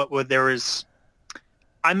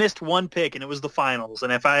missed one pick, and it was the finals.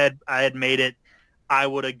 And if I had made it, I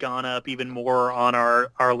would have gone up even more on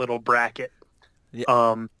our little bracket.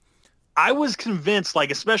 Yeah. I was convinced,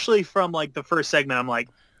 like, especially from like the first segment, I'm like,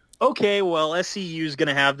 okay, well, SCU is going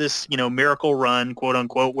to have this, miracle run, quote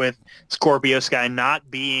unquote, with Scorpio Sky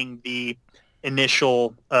not being the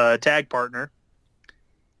initial tag partner,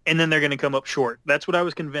 and then they're going to come up short. That's what I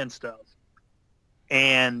was convinced of,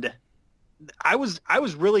 and I was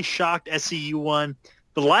really shocked SCU won.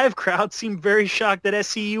 The live crowd seemed very shocked that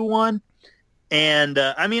SCU won. And,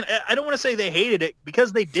 I mean, I don't want to say they hated it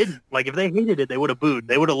because they didn't. Like, if they hated it, they would have booed.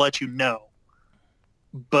 They would have let you know.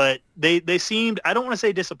 But they seemed, I don't want to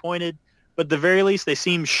say disappointed, but at the very least, they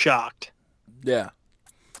seemed shocked. Yeah.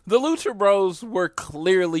 The Lucha Bros were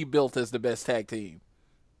clearly built as the best tag team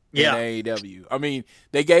in AEW. I mean,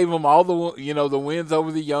 they gave them all the wins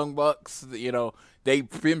over the Young Bucks.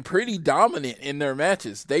 They've been pretty dominant in their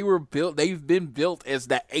matches. They've been built as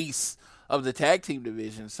the ace of the tag team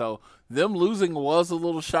division. So them losing was a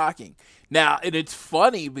little shocking. Now, and it's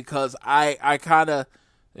funny because I kind of,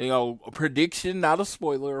 a prediction, not a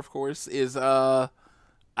spoiler, of course, is I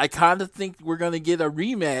kind of think we're going to get a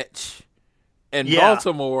rematch in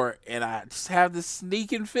Baltimore, and I just have this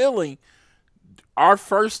sneaking feeling our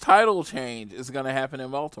first title change is going to happen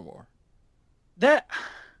in Baltimore.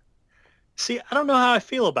 See, I don't know how I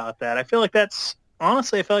feel about that. I feel like that's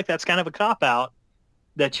kind of a cop-out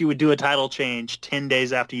that you would do a title change 10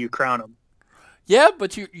 days after you crown them. Yeah,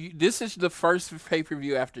 but this is the first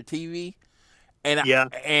pay-per-view after TV. And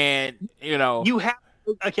you have,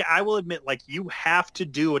 okay, I will admit, like, you have to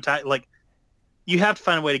do a title, like, you have to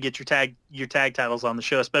find a way to get your tag titles on the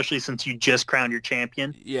show, especially since you just crowned your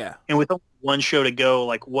champion. Yeah. And with only one show to go,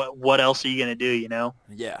 like, what else are you going to do,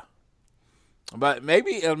 Yeah. But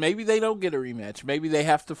maybe they don't get a rematch. Maybe they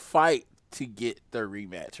have to fight to get their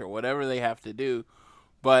rematch or whatever they have to do.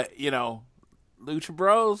 But, Lucha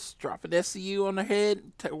Bros dropping SCU on their head,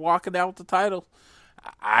 walking out with the title.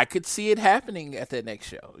 I could see it happening at the next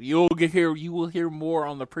show. You will hear more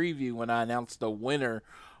on the preview when I announce the winner.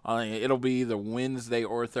 It'll be either Wednesday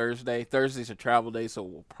or Thursday. Thursday's a travel day, so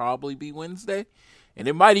it will probably be Wednesday. And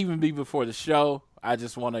it might even be before the show. I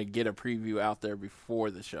just want to get a preview out there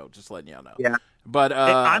before the show, just letting y'all know. Yeah. But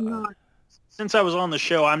I'm not, since I was on the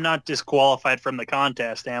show, I'm not disqualified from the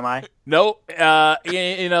contest, am I? No.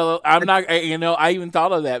 I'm not. I even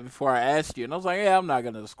thought of that before I asked you, and I was like, yeah, I'm not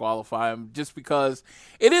going to disqualify him just because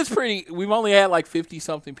it is pretty. We've only had like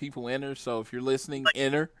 50-something people enter, so if you're listening,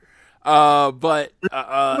 enter. I was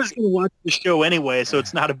going to watch the show anyway, so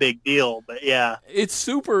it's not a big deal. But yeah, it's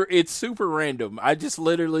super random. I just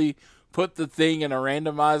literally put the thing in a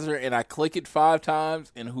randomizer and I click it 5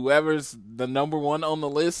 times, and whoever's the number one on the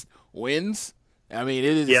list wins. I mean,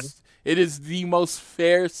 it is the most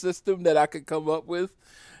fair system that I could come up with.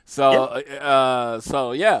 So,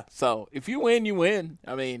 So if you win, you win.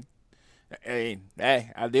 I mean, hey,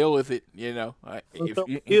 I deal with it.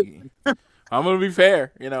 I'm gonna be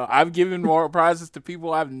fair. I've given more prizes to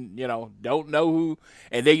people don't know who,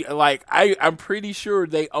 and they I'm pretty sure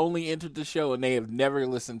they only entered the show and they have never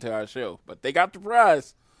listened to our show, but they got the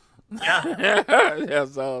prize. Yeah.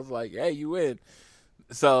 So I was like, hey, you win.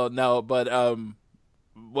 So no, but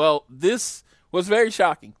this was very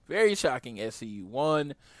shocking. Very shocking. SCU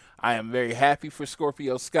won. I am very happy for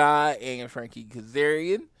Scorpio Sky and Frankie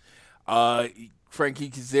Kazarian. Frankie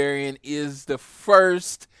Kazarian is the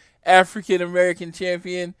first African-American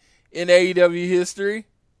champion in AEW history,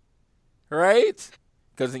 right?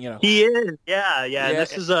 Because he is, yeah.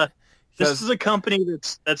 This is a company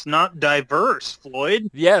that's not diverse,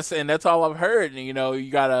 Floyd. Yes, and that's all I've heard. You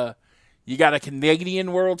got a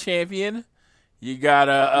Canadian world champion, you have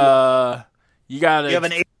a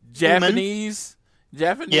Japanese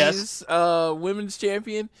women's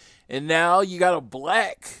champion, and now you got a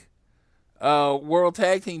black world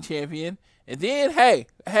tag team champion. And then,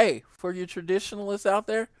 hey, for your traditionalists out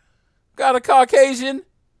there, got a Caucasian.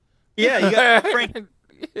 Yeah, you got Frank.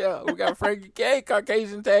 Yeah, we got Frankie K,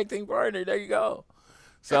 Caucasian tag team partner. There you go.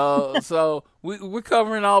 So we're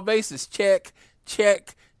covering all bases. Check.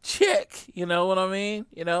 You know what I mean?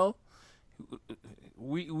 You know,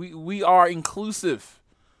 we are inclusive.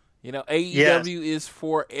 You know, AEW is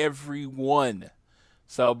for everyone.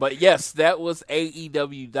 So, but yes, that was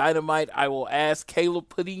AEW Dynamite. I will ask Caleb,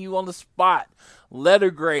 putting you on the spot.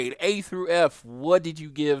 Letter grade, A through F. What did you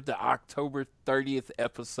give the October 30th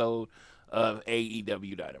episode of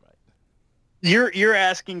AEW Dynamite? You're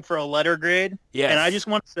asking for a letter grade? Yes. And I just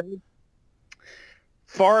want to say,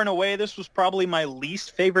 far and away, this was probably my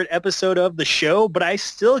least favorite episode of the show, but I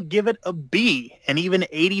still give it a B, and even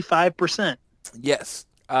 85%. Yes.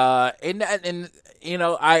 And you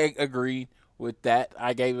know, I agree with that.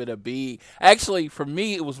 I gave it a B. Actually, for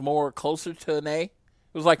me, it was more closer to an A. It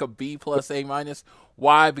was like a B plus A minus.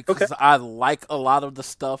 Why? Because I like a lot of the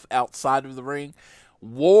stuff outside of the ring.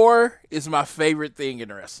 War is my favorite thing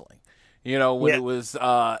in wrestling. You know, when it was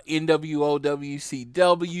NWO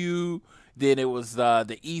WCW, then it was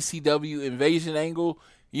the ECW invasion angle.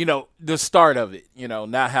 You know, the start of it. You know,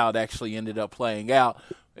 not how it actually ended up playing out.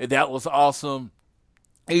 That was awesome.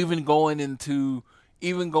 Even going into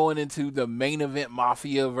the main event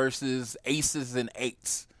Mafia versus Aces and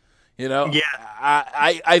Eights. You know,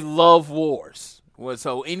 I love wars.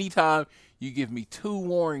 So anytime you give me two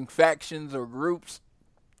warring factions or groups,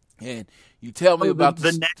 and you tell me about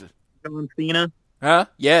the next John Cena, huh?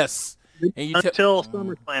 Yes, and until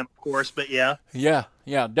SummerSlam, of course. But yeah.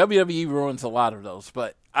 WWE ruins a lot of those,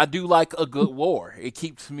 but I do like a good war. It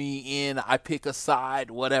keeps me in. I pick a side,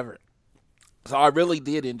 whatever. So I really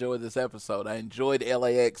did enjoy this episode. I enjoyed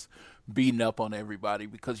LAX beating up on everybody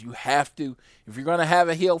because you have to, if you're going to have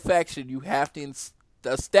a heel faction, you have to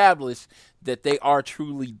establish that they are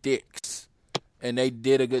truly dicks. And they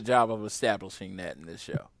did a good job of establishing that in this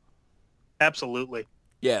show. Absolutely.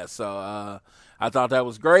 Yeah, so I thought that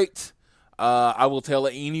was great. I will tell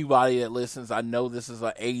anybody that listens, I know this is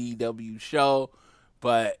an AEW show,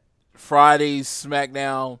 but Friday's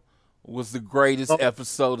SmackDown was the greatest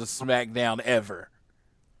episode of SmackDown ever.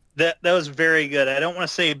 That was very good. I don't want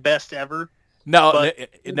to say best ever. No,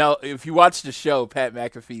 if you watch the show, Pat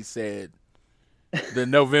McAfee said the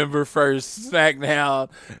November 1st SmackDown,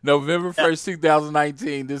 November 1st,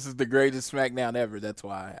 2019, this is the greatest SmackDown ever. That's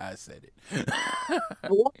why I said it.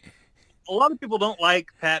 A lot of people don't like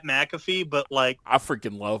Pat McAfee, but like I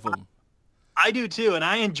freaking love him. I do too, and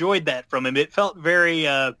I enjoyed that from him. It felt very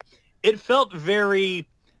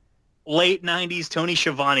late 90s Tony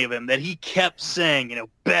Schiavone of him, that he kept saying, you know,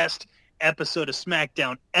 best episode of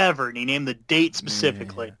SmackDown ever, and he named the date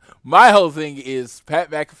specifically. Yeah. My whole thing is Pat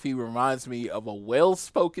McAfee reminds me of a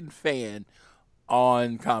well-spoken fan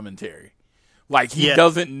on commentary. Like, he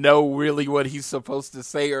doesn't know really what he's supposed to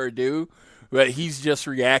say or do, but he's just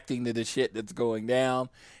reacting to the shit that's going down.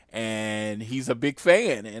 And he's a big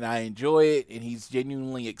fan, and I enjoy it, and he's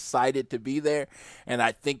genuinely excited to be there. And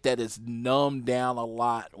I think that is numbed down a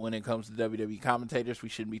lot when it comes to WWE commentators. We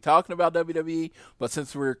shouldn't be talking about WWE, but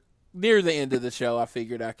since we're near the end of the show, I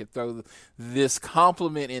figured I could throw this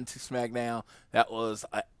compliment into SmackDown. That was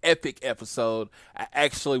an epic episode. I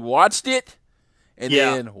actually watched it, and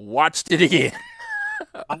then watched it again.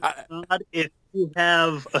 If you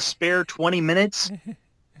have a spare 20 minutes...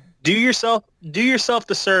 Do yourself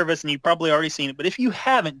the service, and you've probably already seen it, but if you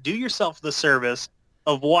haven't, do yourself the service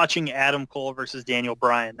of watching Adam Cole versus Daniel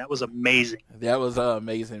Bryan. That was amazing. That was an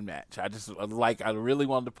amazing match. I really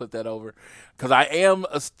wanted to put that over because I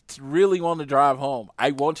really want to drive home.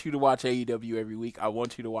 I want you to watch AEW every week. I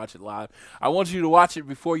want you to watch it live. I want you to watch it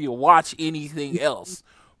before you watch anything else.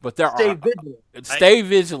 But stay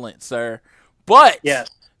vigilant, sir. But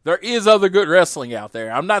there is other good wrestling out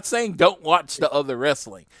there. I'm not saying don't watch the other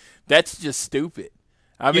wrestling. That's just stupid.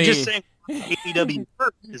 You're just saying AEW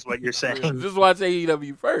first is what you're saying. Just watch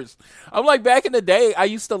AEW first. I'm like, back in the day, I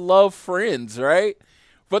used to love Friends, right?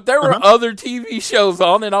 But there were other TV shows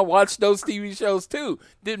on, and I watched those TV shows too.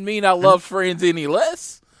 Didn't mean I loved Friends any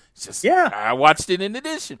less. It's just I watched it in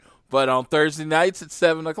addition. But on Thursday nights at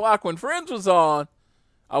 7 o'clock when Friends was on,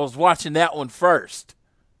 I was watching that one first.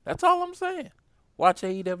 That's all I'm saying. Watch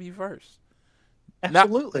AEW first.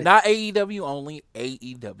 Absolutely. Not AEW only,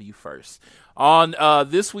 AEW first. On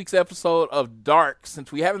this week's episode of Dark,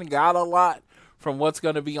 since we haven't got a lot from what's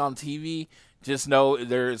going to be on TV, just know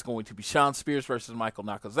there is going to be Shawn Spears versus Michael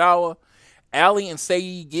Nakazawa, Allie and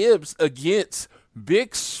Sadie Gibbs against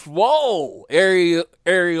Big Swole,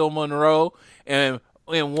 Ariel Monroe, and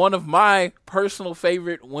and one of my personal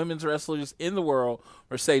favorite women's wrestlers in the world,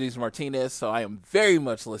 Mercedes Martinez. So I am very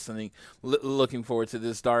much looking forward to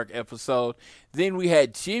this dark episode. Then we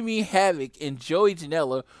had Jimmy Havoc and Joey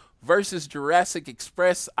Janela versus Jurassic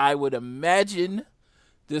Express. I would imagine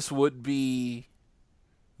this would be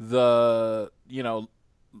the,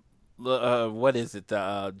 what is it?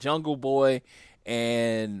 The Jungle Boy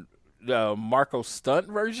and Marco Stunt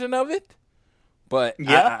version of it. But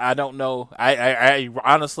yeah. I don't know. I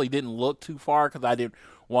honestly didn't look too far because I didn't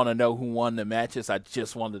want to know who won the matches. I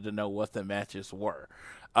just wanted to know what the matches were.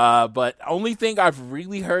 But only thing I've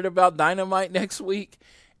really heard about Dynamite next week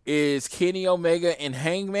is Kenny Omega and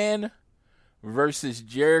Hangman versus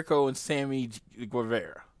Jericho and Sammy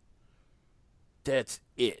Guevara. That's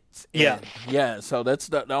it. Yeah, so that's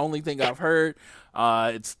the only thing I've heard.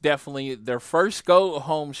 It's definitely their first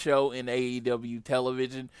go-home show in AEW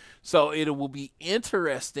television, so it will be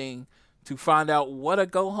interesting to find out what a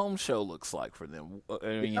go-home show looks like for them.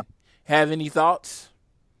 Have any thoughts?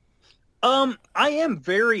 I am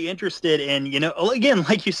very interested in, again,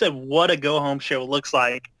 like you said, what a go-home show looks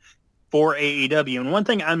like for AEW. And one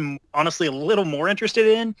thing I'm honestly a little more interested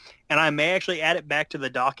in, and I may actually add it back to the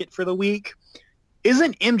docket for the week,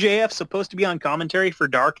 isn't MJF supposed to be on commentary for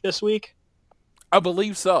Dark this week? I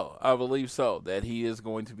believe so, that he is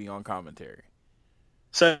going to be on commentary.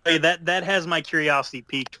 So that has my curiosity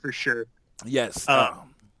piqued for sure. Yes.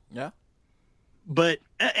 Yeah. But,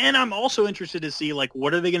 and I'm also interested to see,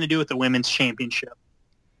 what are they going to do with the women's championship?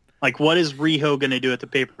 What is Riho going to do at the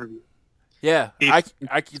pay-per-view? Yeah,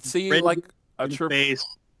 I could see, a triple. Face,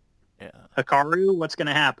 Hikaru, what's going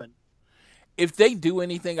to happen? If they do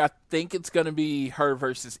anything, I think it's going to be her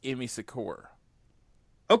versus Emi Sakura.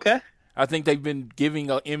 Okay. I think they've been giving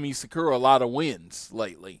Emi Sakura a lot of wins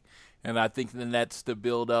lately. And I think then that's the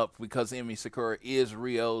build-up because Emi Sakura is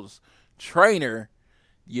Rio's trainer.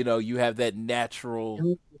 You have that natural...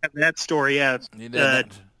 You have that story, yeah.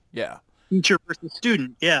 Yeah. Teacher versus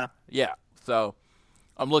student, yeah. Yeah, so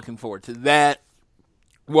I'm looking forward to that.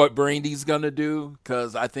 What Brandy's going to do,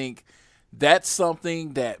 because I think... that's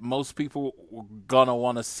something that most people are going to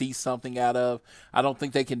want to see something out of. I don't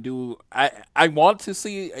think they can do... I want to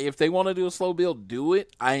see... if they want to do a slow build, do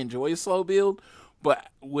it. I enjoy a slow build. But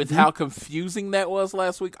with how confusing that was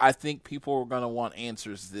last week, I think people are going to want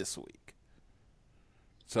answers this week.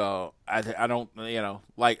 So, I don't...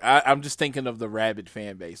 I'm just thinking of the rabid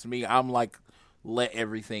fan base. I'm let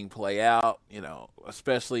everything play out,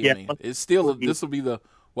 especially... Yeah. It's still... This will be the...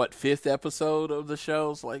 fifth episode of the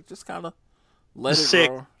shows? Just kind of let it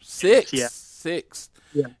roll. Six.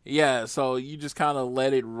 Yeah, so you just kind of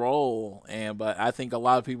let it roll. But I think a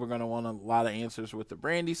lot of people are going to want a lot of answers with the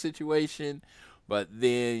Brandy situation. But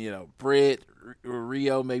then, Britt,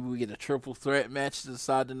 Rio, maybe we get a triple threat match to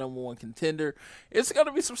decide the number one contender. It's going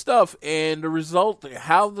to be some stuff. And the result,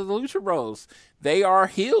 how the Lucha Bros, they are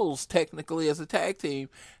heels technically as a tag team.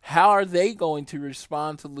 How are they going to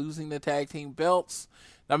respond to losing the tag team belts?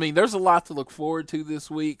 There's a lot to look forward to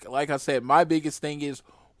this week. Like I said, my biggest thing is,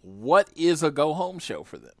 what is a go-home show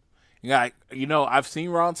for them? I've seen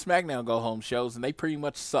Raw and SmackDown go-home shows, and they pretty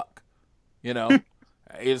much suck.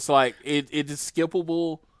 It's it is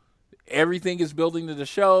skippable. Everything is building to the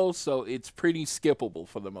show, so it's pretty skippable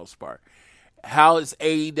for the most part. How is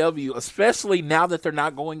AEW, especially now that they're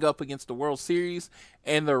not going up against the World Series,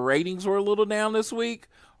 and their ratings were a little down this week,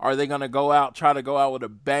 are they going to try to go out with a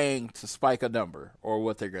bang to spike a number, or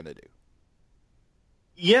what they're going to do?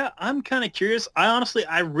 Yeah, I'm kind of curious.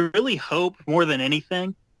 I really hope more than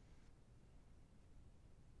anything.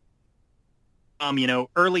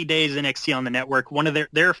 Early days NXT on the network, one of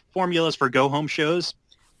their formulas for go-home shows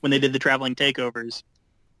when they did the traveling takeovers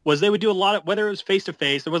was they would do a lot of, whether it was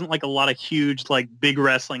face-to-face, there wasn't a lot of huge, big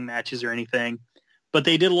wrestling matches or anything, but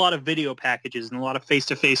they did a lot of video packages and a lot of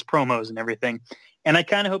face-to-face promos and everything. And I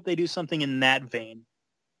kind of hope they do something in that vein.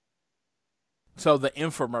 So the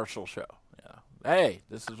infomercial show. Yeah. Hey,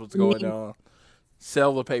 this is what's going on.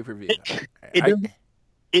 Sell the pay-per-view.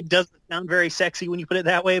 It doesn't sound very sexy when you put it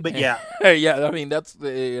that way, but yeah. Yeah, that's,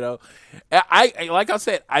 I like I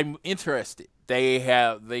said, I'm interested.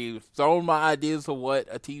 They've thrown my ideas of what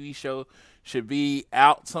a TV show should be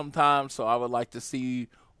out sometime, so I would like to see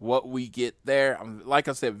what we get there. I'm, like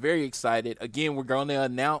I said, very excited. Again, we're going to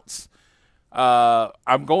announce.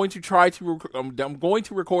 I'm going to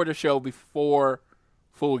record a show before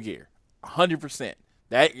Full Gear, 100%.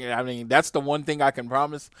 That's the one thing I can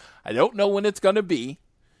promise. I don't know when it's going to be,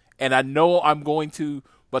 and I know I'm going to,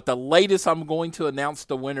 but the latest I'm going to announce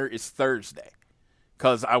the winner is Thursday.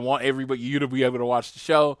 because I want you to be able to watch the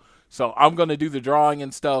show. So I'm going to do the drawing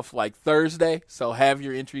and stuff like Thursday. So have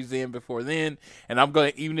your entries in before then. And I'm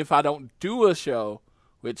going to, even if I don't do a show,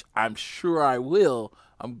 which I'm sure I will,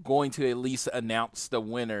 I'm going to at least announce the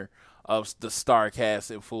winner of the StarCast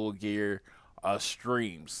and Full Gear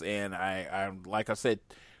streams. And I like I said,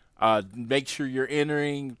 make sure you're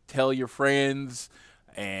entering, tell your friends,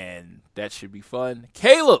 and that should be fun.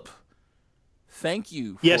 Caleb, thank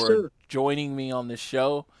you for joining me on this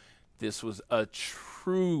show. This was a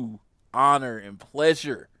true honor and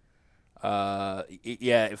pleasure.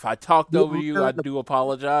 If I talked over you, I do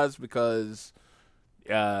apologize because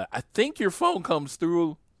I think your phone comes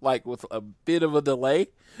through like with a bit of a delay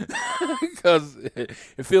because it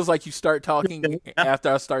feels like you start talking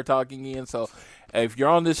after I start talking in. So if you're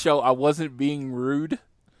on this show, I wasn't being rude.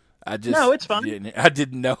 No, it's fine. I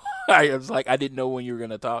didn't know. I didn't know when you were going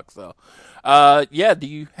to talk. So, do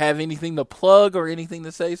you have anything to plug or anything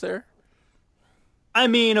to say, sir? I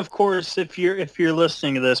mean, of course, if you're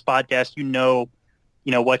listening to this podcast, you know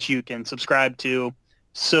what you can subscribe to.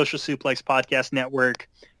 Social Suplex Podcast Network,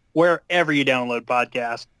 wherever you download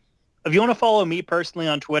podcasts. If you want to follow me personally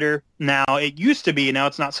on Twitter, now it used to be, now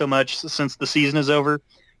it's not so much since the season is over. It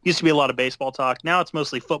used to be a lot of baseball talk. Now it's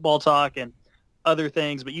mostly football talk and other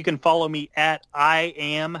things, but you can follow me at I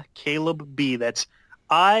am Caleb B. That's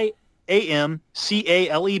IAMCALEB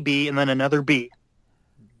and then another B.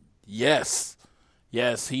 Yes,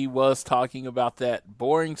 he was talking about that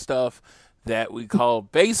boring stuff that we call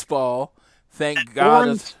baseball. Thank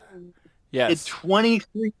God. Yes. It's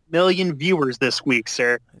 23 million viewers this week,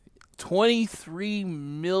 sir. 23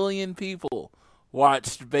 million people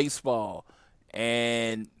watched baseball.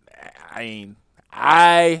 And, I mean,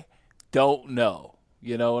 I don't know.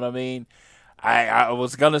 You know what I mean? I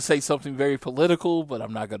was going to say something very political, but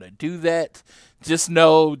I'm not going to do that. Just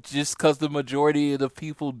know, just because the majority of the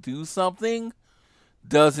people do something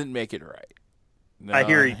doesn't make it right. No, I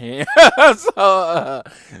hear you.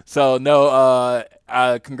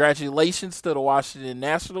 Congratulations to the Washington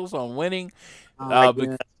Nationals on winning.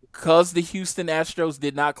 Because the Houston Astros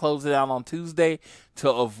did not close it out on Tuesday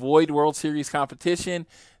to avoid World Series competition,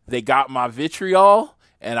 they got my vitriol,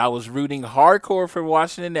 and I was rooting hardcore for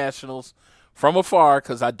Washington Nationals from afar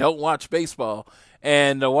because I don't watch baseball.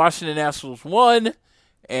 And the Washington Nationals won,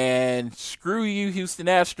 and screw you, Houston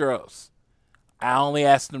Astros. I only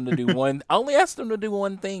asked them to do one. I only asked them to do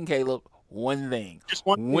one thing, Caleb. One thing. Just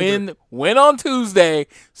one. Win on Tuesday,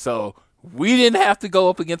 so we didn't have to go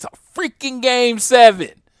up against a freaking Game 7.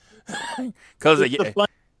 Because I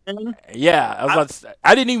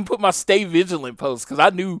didn't even put my Stay Vigilant post because I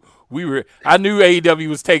knew AEW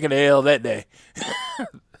was taking the L that day.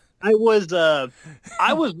 I was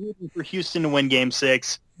rooting for Houston to win Game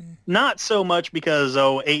 6, not so much because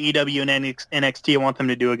AEW and NXT, I want them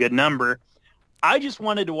to do a good number. I just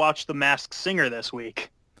wanted to watch The Masked Singer this week.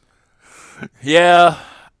 Yeah,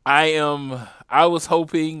 I was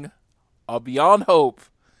hoping, beyond hope,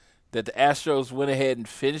 that the Astros went ahead and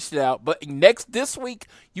finished it out. But this week,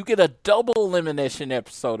 you get a double elimination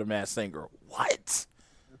episode of Masked Singer. What?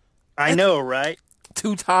 I know, right?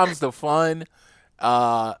 2 times the fun.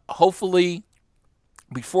 Hopefully,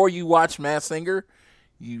 before you watch Masked Singer,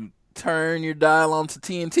 you turn your dial on to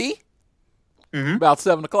TNT about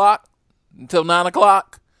 7 o'clock. Until 9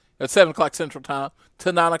 o'clock, at 7 o'clock Central Time,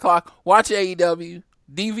 till 9 o'clock. Watch AEW,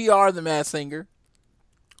 DVR The Masked Singer.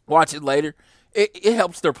 Watch it later. It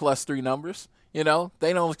helps their +3 numbers. You know,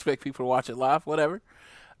 they don't expect people to watch it live, whatever.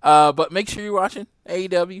 But make sure you're watching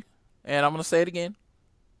AEW. And I'm going to say it again.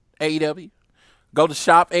 AEW. Go to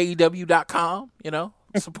shopaew.com,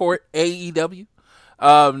 support AEW.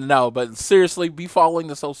 No, but seriously, be following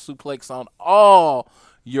the Social Suplex on all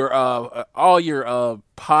your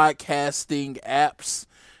podcasting apps,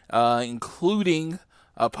 including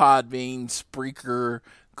Podbean, Spreaker,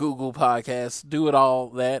 Google Podcasts. Do it all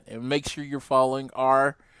that, and make sure you're following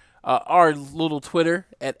our little Twitter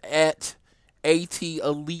at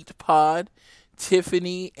ATElitePod.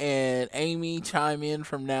 Tiffany and Amy chime in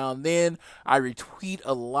from now and then. I retweet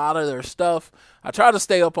a lot of their stuff. I try to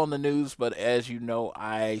stay up on the news, but as you know,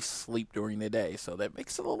 I sleep during the day, so that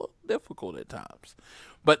makes it a little difficult at times.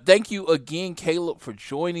 But thank you again, Caleb, for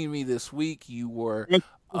joining me this week. You were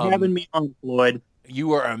having me on, Floyd. You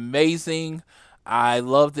were amazing. I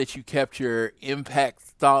love that you kept your Impact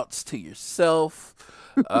thoughts to yourself,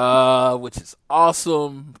 which is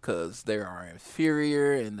awesome because they are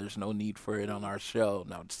inferior and there's no need for it on our show.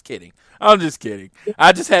 No, I'm just kidding. I just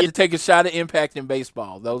had to take a shot at Impact and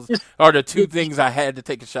baseball. Those are the 2 things I had to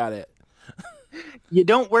take a shot at. You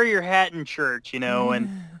don't wear your hat in church, and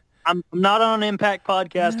I'm not on an Impact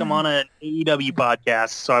podcast. I'm on an AEW podcast,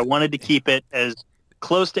 so I wanted to keep it as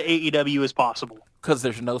close to AEW as possible. Because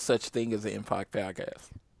there's no such thing as an Impact podcast.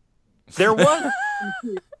 There was.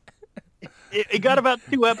 It got about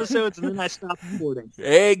 2 episodes, and then I stopped recording.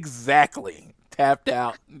 Exactly. Tapped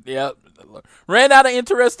out. Yep. Ran out of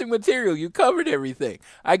interesting material. You covered everything.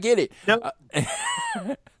 I get it. No,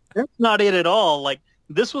 that's not it at all. Like,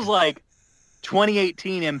 this was like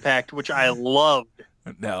 2018 Impact, which I loved.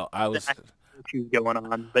 No, I was going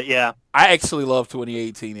on, but yeah. I actually love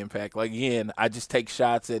 2018 Impact. Like, again, I just take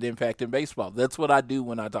shots at Impact in baseball. That's what I do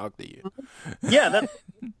when I talk to you. Yeah, that's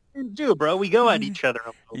what we do, bro. We go at each other.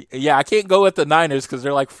 Yeah, I can't go at the Niners because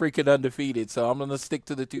they're like freaking undefeated. So I'm gonna stick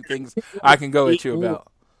to the 2 things I can go at you about.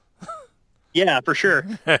 Yeah, for sure.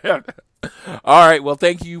 All right. Well,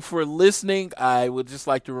 thank you for listening. I would just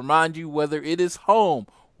like to remind you, whether it is home,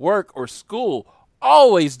 work, or school,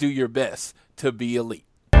 always do your best to be elite.